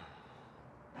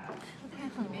太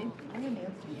狠了，我也没有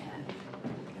体验。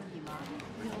有底吗？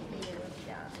有底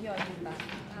啊，要硬吧。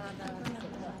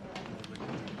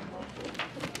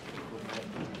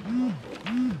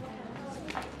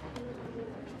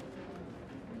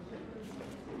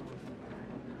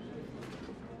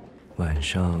晚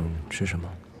上吃什么？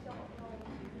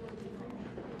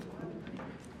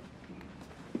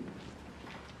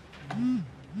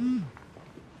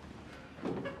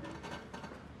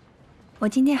我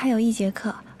今天还有1节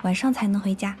课，晚上才能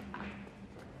回家。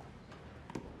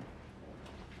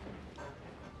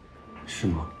是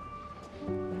吗？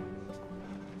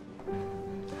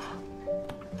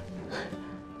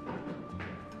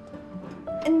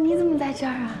你怎么在这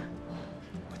儿啊？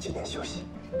我今天休息。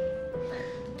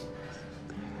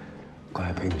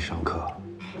乖陪你上课，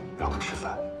让我吃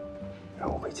饭，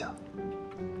让我回家。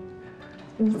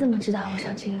你怎么知道我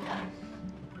上这个课？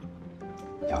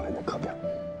要了你的课表。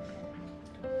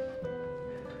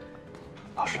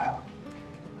老师来了。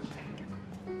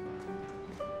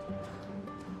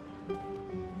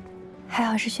还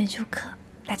好是选修课，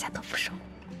大家都不熟。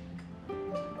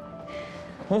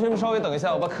同学们稍微等一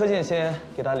下，我把课件先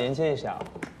给大家连接一下。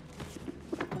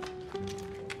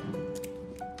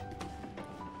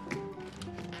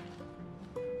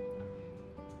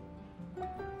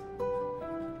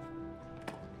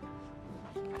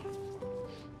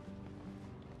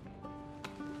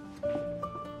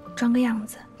装个样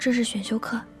子，这是选修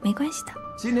课，没关系的。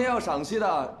今天要赏析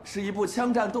的是一部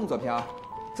枪战动作片，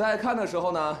在看的时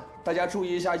候呢，大家注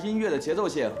意一下音乐的节奏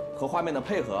性和画面的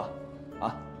配合，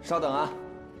啊，稍等啊。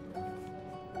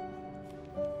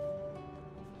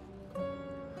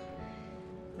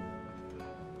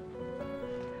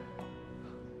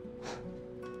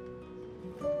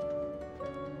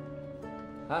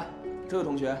哎，这位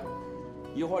同学，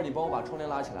一会儿你帮我把窗帘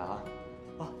拉起来啊。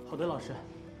啊，好的，老师。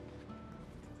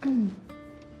嗯。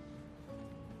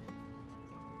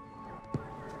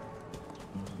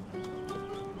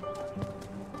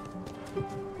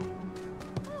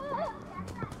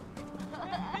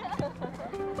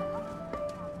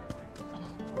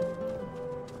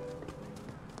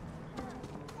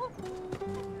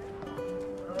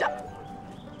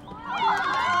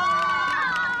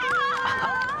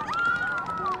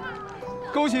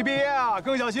恭喜毕业啊，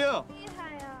更小星！厉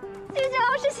害呀！谢谢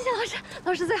老师，谢谢老师，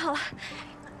老师最好了。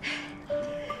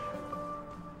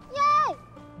耶！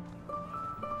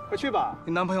快去吧，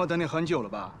你男朋友等你很久了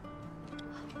吧？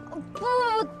不，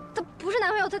他不是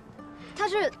男朋友，他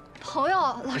是朋友。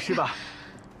老师去吧，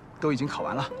都已经考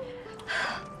完了。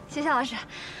谢谢老师，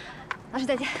老师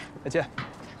再见。再见。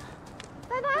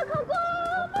拜拜，考过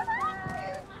了，拜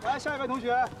拜。来，下一位同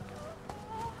学。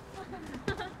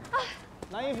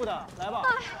蓝衣服的，来吧。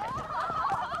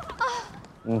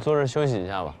你坐这儿休息一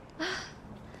下吧。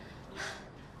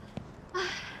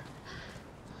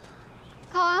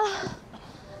考完了，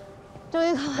终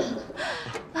于考完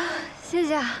了。谢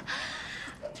谢啊，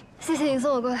谢谢你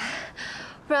送我过来，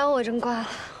不然我真挂了。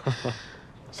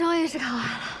终于是考完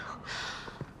了。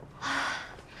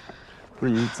不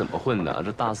是你怎么混的？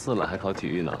这大4了还考体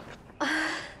育呢？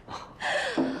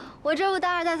我这不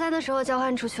大2、大3的时候交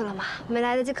换出去了吗？没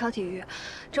来得及考体育，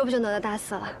这不就挪到大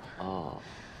4了？哦。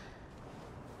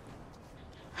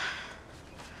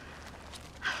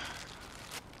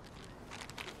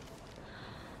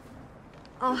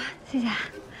哦，谢谢。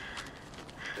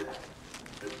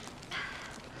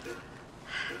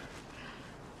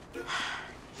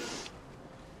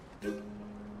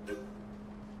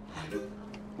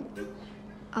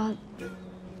哦，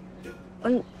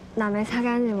我哪没擦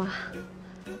干净吗？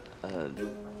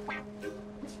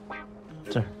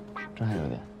这还有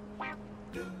点。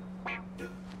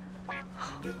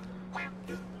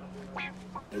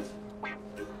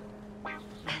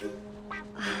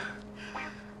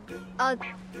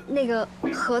那个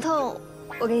合同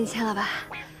我给你签了吧？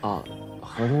啊，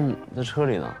合同在车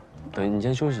里呢，等你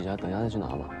先休息一下，等一下再去拿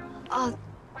吧。哦，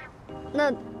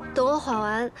那等我缓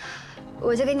完，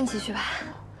我就跟你一起去吧。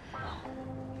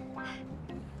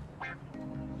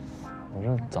我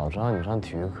这早知道你上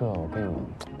体育课，我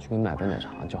去给你买杯奶茶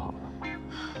就好了。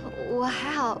我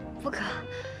还好，不渴。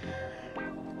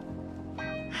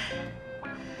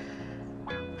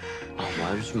啊，我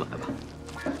还是去买吧。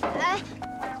哎，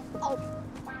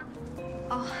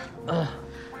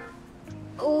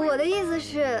我的意思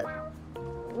是，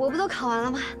我不都考完了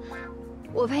吗？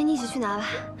我陪你一起去拿吧。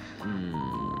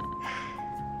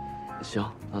行，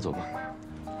那走吧。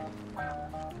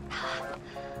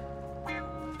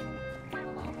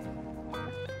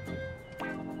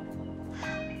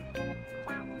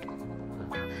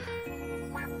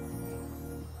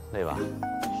累吧？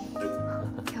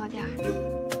有点儿。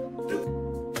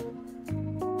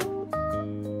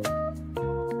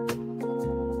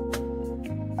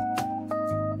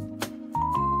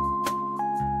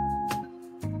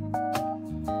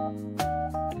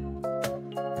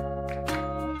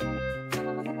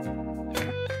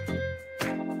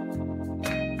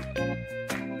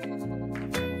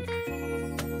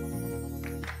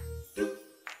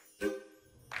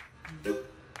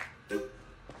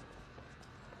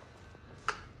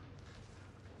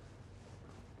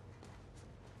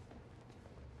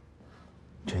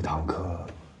这堂课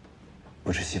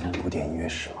不是西方古典音乐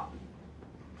史吗？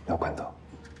要关灯。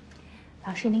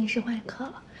老师临时换课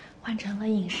了，换成了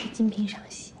影视精品赏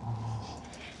析。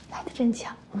来的正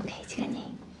巧，我们可以一起看电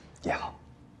影。也好。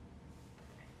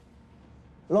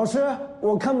老师，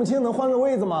我看不清，能换个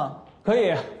位子吗？可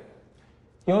以。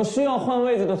有需要换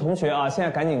位子的同学啊，现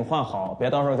在赶紧换好，别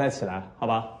到时候再起来，好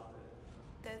吧？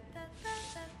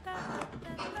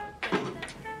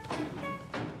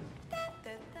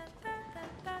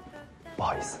不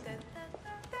好意思，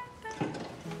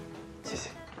谢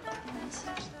谢。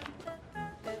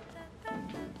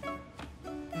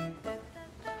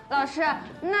老师，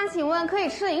那请问可以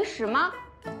吃零食吗？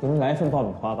你们来一份爆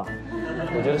米花吧，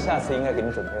我觉得下次应该给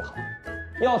你准备好。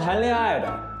要谈恋爱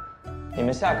的，你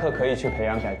们下课可以去培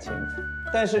养感情，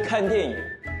但是看电影，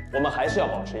我们还是要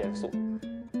保持严肃。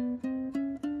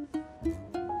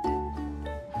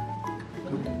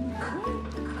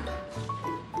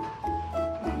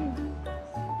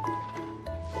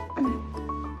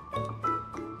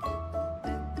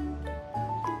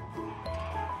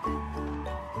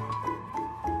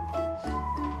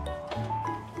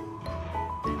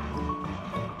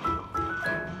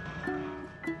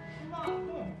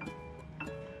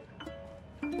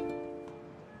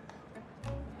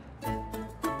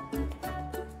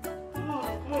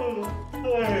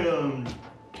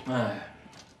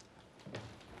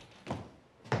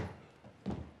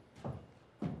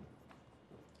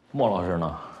莫老师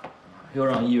呢？又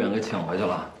让医院给请回去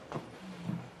了。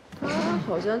他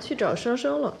好像去找生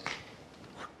生了。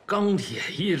钢铁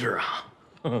意志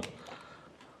啊！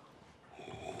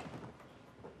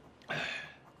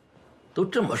都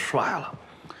这么帅了，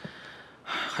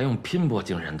还用拼搏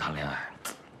精神谈恋爱？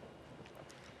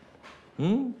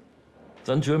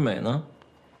咱绝美呢？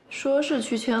说是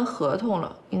去签合同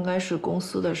了，应该是公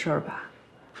司的事儿吧？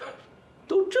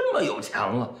都这么有钱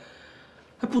了，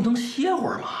还不能歇会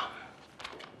儿吗？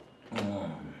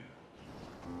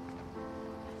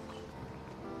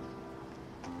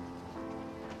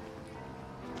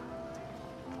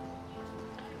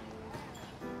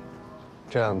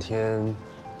这两天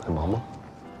很忙吗？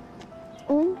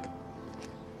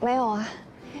没有啊，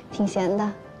挺闲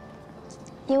的，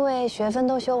因为学分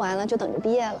都修完了，就等着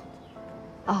毕业了。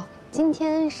哦，今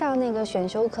天上那个选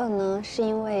修课呢，是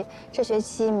因为这学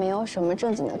期没有什么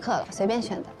正经的课了，随便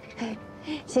选的。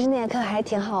其实那个课还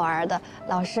挺好玩的，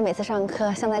老师每次上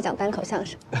课像在讲单口相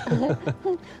声。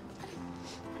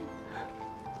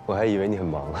我还以为你很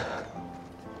忙。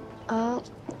啊，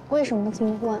为什么这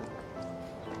么问？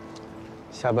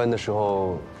下班的时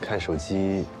候看手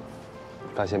机，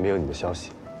发现没有你的消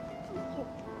息。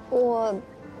我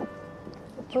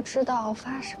不知道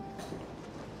发什么。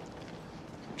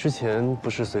之前不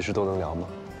是随时都能聊吗？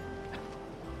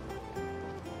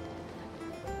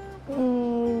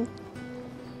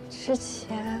之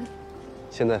前。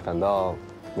现在反倒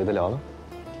没得聊了？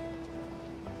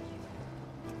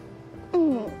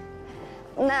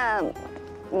那，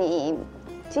你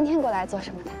今天过来做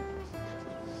什么的？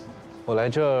我来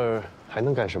这儿还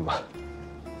能干什么？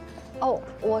哦，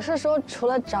我是说，除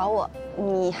了找我，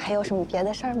你还有什么别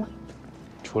的事儿吗？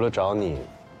除了找你，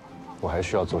我还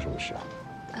需要做什么事啊？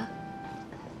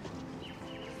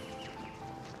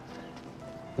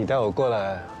你带我过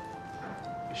来，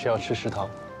是要吃食堂？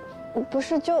不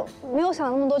是，就没有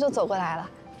想那么多就走过来了。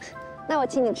那我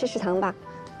请你吃食堂吧，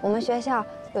我们学校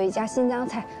有一家新疆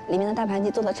菜，里面的大盘鸡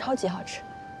做的超级好吃。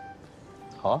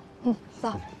好啊。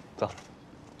走。走。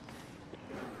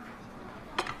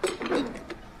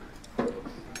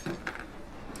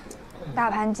大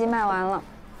盘鸡卖完了。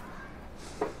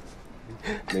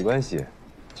没关系，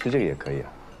吃这个也可以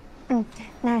啊。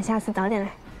那下次早点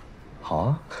来。好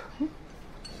啊。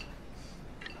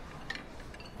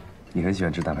你很喜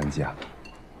欢吃大盘鸡啊？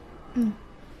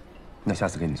那下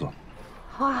次给你做。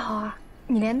好啊好啊，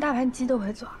你连大盘鸡都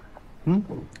会做？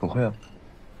我会啊。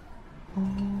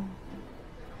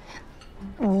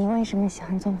你为什么喜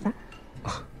欢做饭？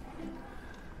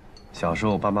小时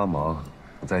候爸妈忙，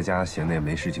我在家闲的也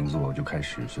没事情做，就开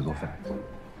始学做饭。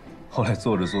后来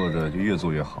做着做着就越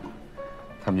做越好，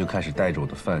他们就开始带着我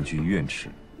的饭去医院吃。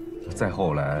再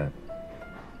后来，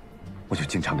我就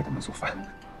经常给他们做饭。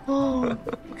哦，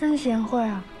真贤惠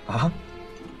啊！啊，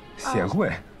贤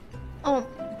惠？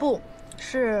不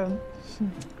是，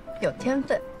有天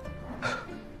分。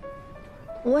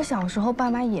我小时候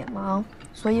爸妈也忙，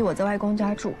所以我在外公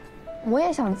家住。我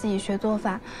也想自己学做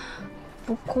饭，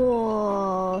不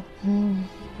过，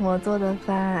我做的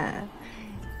饭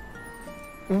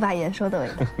无法言说的味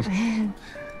道。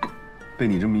被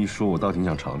你这么一说，我倒挺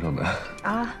想尝尝的。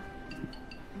啊。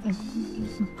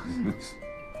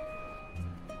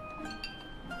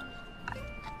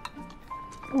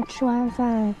你吃完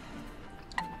饭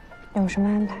有什么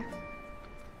安排？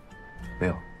没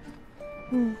有。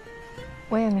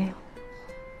我也没有。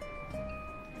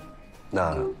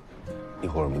那一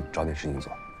会儿我们找点事情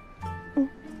做。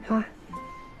好啊。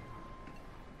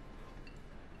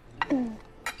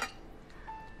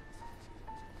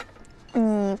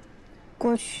你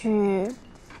过去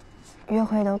约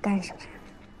会都干什么呀？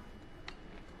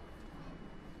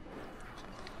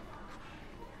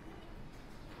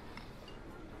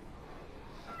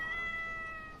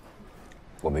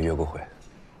我没约过会。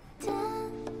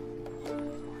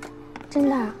真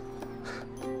的啊？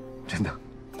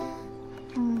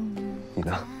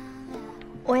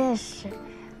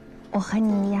和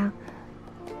你一样，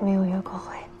没有约过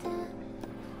会。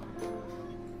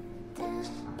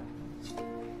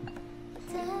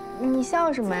你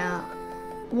笑什么呀？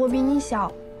我比你小，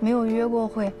没有约过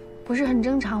会，不是很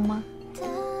正常吗？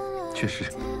确实。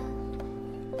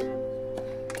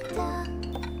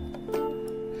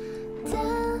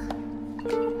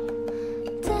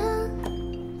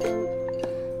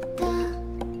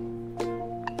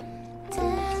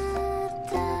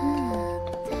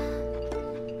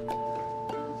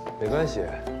没关系，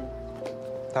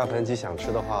大盘鸡想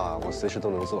吃的话，我随时都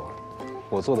能做。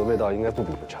我做的味道应该不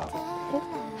比你差。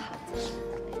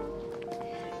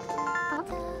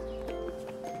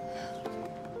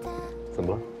怎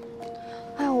么了？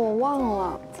哎呀，我忘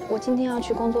了，我今天要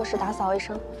去工作室打扫卫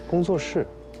生。工作室？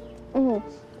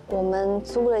我们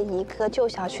租了一个旧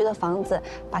小区的房子，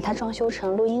把它装修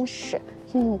成录音室。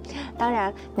当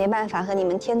然没办法和你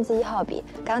们天字1号比，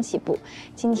刚起步。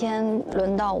今天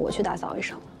轮到我去打扫卫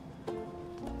生了。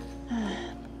唉，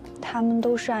他们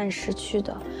都是按时去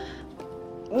的，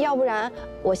要不然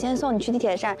我先送你去地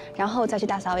铁站，然后再去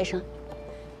打扫卫生。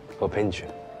我陪你去。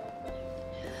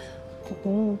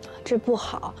这不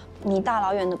好，你大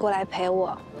老远的过来陪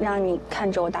我，让你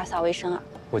看着我打扫卫生啊。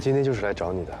我今天就是来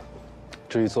找你的，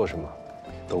至于做什么，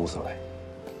都无所谓。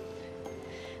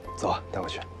走啊，带我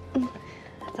去。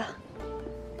走。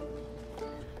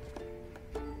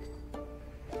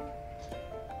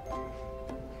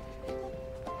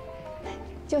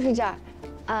就是这儿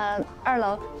，2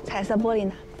楼彩色玻璃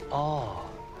呢。哦，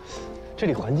这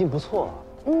里环境不错。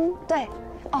对。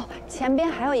哦，前边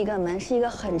还有一个门，是一个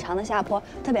很长的下坡，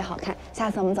特别好看。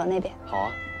下次我们走那边。好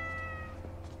啊。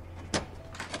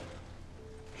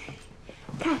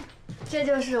看，这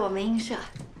就是我们映社。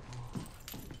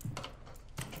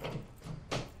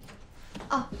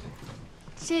哦，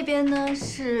这边呢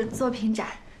是作品展，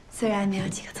虽然没有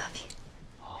几个作品。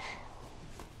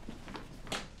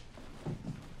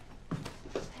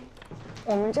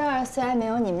我们这儿虽然没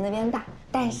有你们那边大，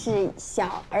但是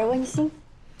小而温馨。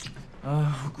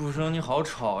顾生你好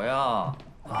吵呀！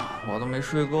我都没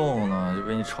睡够呢，就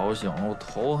被你吵醒了，我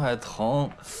头还疼。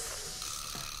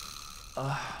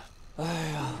哎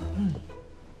呀，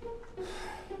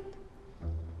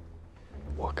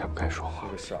我该不该说话？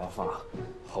这个沙发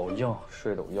好硬，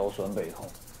睡得我腰酸背痛。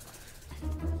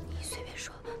你随便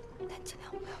说，但尽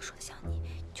量不要说像你，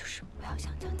就是不要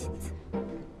像江晴子。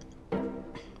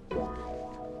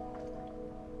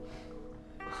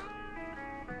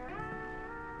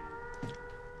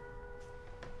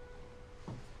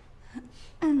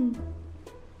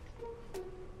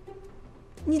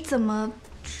你怎么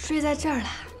睡在这儿了？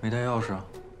没带钥匙啊。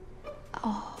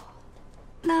哦，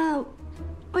那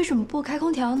为什么不开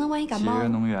空调呢？万一感冒？节约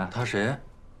能源。他谁？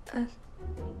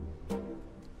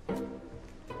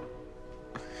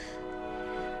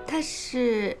他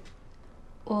是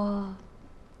我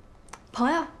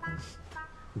朋友，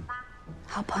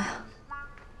好朋友。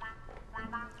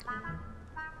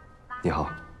你好。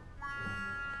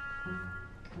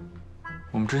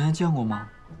我们之前见过吗？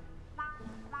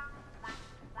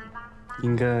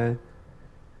应该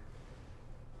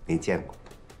没见过。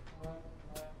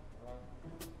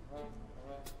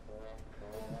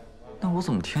那我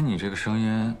怎么听你这个声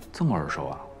音这么耳熟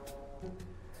啊？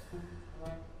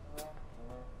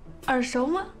耳熟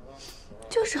吗？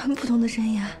就是很普通的声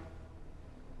音啊。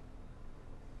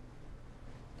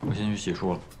我先去洗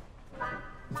漱了。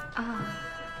啊。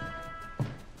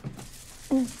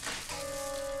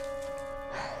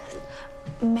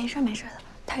没事没事的，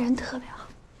他人特别好。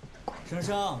生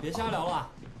生，别瞎聊了，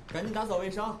赶紧打扫卫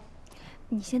生。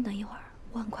你先等一会儿，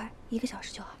我很快，1个小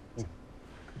时就好。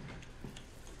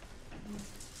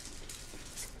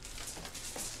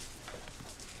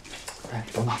哎，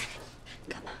等等。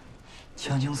干嘛？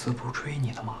江青子不是追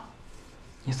你的吗？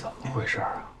你怎么回事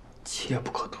啊？切不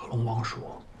可得陇望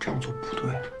蜀，这样做不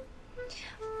对。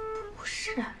不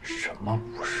是。什么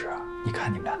不是啊？你看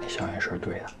你们俩那笑颜是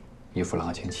对的，一副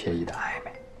郎情妾意的暧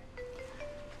昧。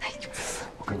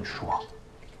我跟你说，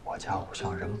我家偶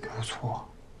像人不错，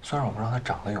虽然我不知道他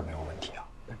长得有没有问题啊，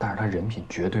但是他人品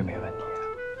绝对没问题。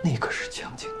那可是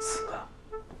江青子，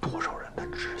多少人的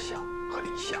志向和理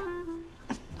想。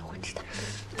我知道。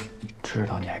知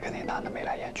道你还跟那男的眉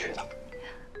来眼去的。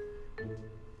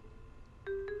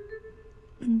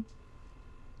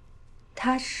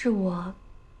他是我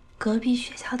隔壁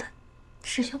学校的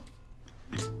师兄。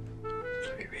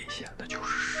最危险的就是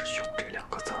师兄这2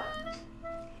个字儿。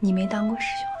你没当过师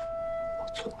兄？我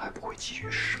从来不会觊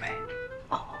觎师妹。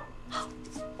哦，好，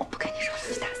我不跟你说，我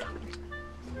去打扫。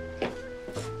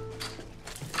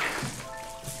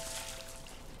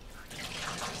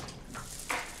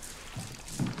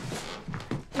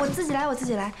我自己来，我自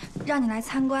己来。让你来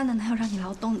参观的，哪有让你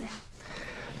劳动的呀？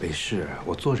没事，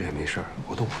我坐着也没事，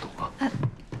我动不动啊。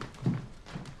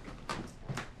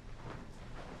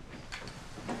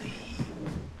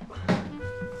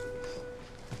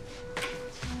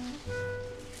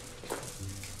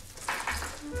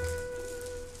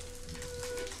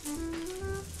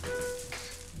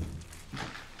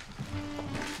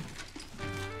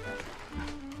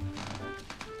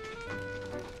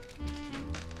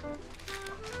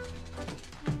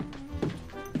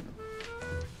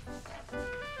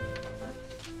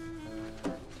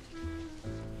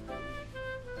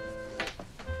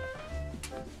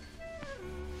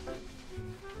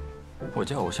我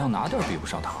家偶像哪点比不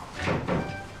上他？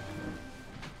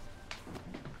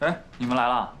哎，你们来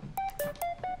了。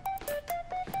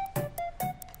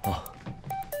哦。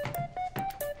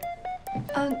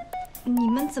你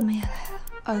们怎么也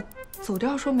来了？走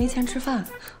调说没钱吃饭，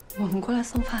我们过来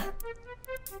送饭。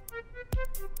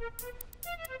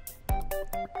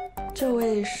这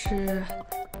位是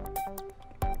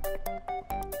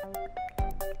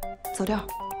走调，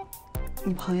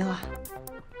你朋友啊？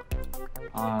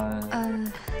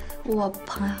我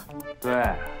朋友。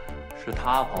对，是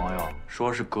他朋友，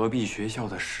说是隔壁学校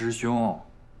的师兄。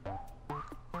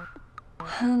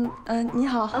你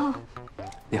好。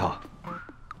你好。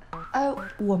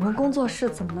我们工作室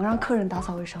怎么能让客人打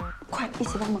扫卫生？快一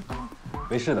起帮忙。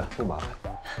没事的，不麻烦。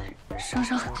生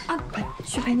生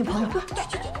去陪你朋友。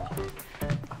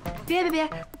别，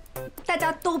大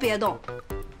家都别动。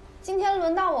今天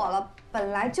轮到我了，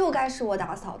本来就该是我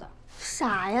打扫的。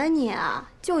傻呀你啊！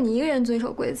就你一个人遵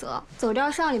守规则，走调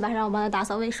上礼拜还让我帮他打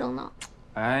扫卫生呢。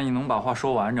哎，你能把话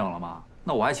说完整了吗？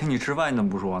那我还请你吃饭，你怎么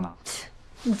不说呢？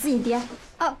你自己颠。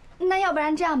那要不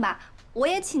然这样吧，我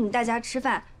也请大家吃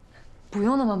饭。不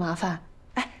用那么麻烦。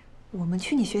我们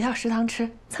去你学校食堂吃，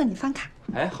蹭你饭卡。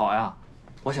哎，好呀，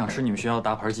我想吃你们学校的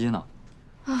大盘鸡呢。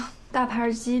大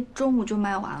盘鸡中午就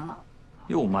卖完了。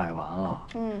又卖完了。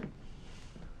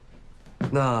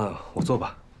那我做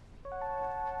吧。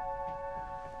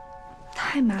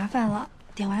太麻烦了，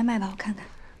点外卖吧，我看看。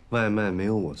外卖没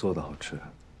有我做的好吃。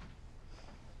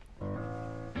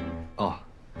哦，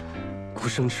顾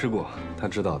生吃过，他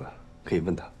知道的，可以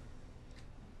问他。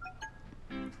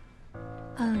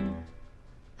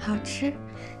好吃，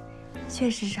确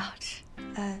实是好吃。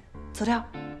走调，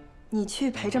你去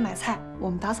陪着买菜，我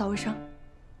们打扫卫生。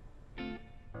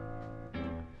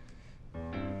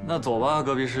那走吧，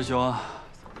隔壁师兄，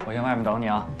我先外面等你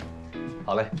啊。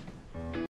好嘞。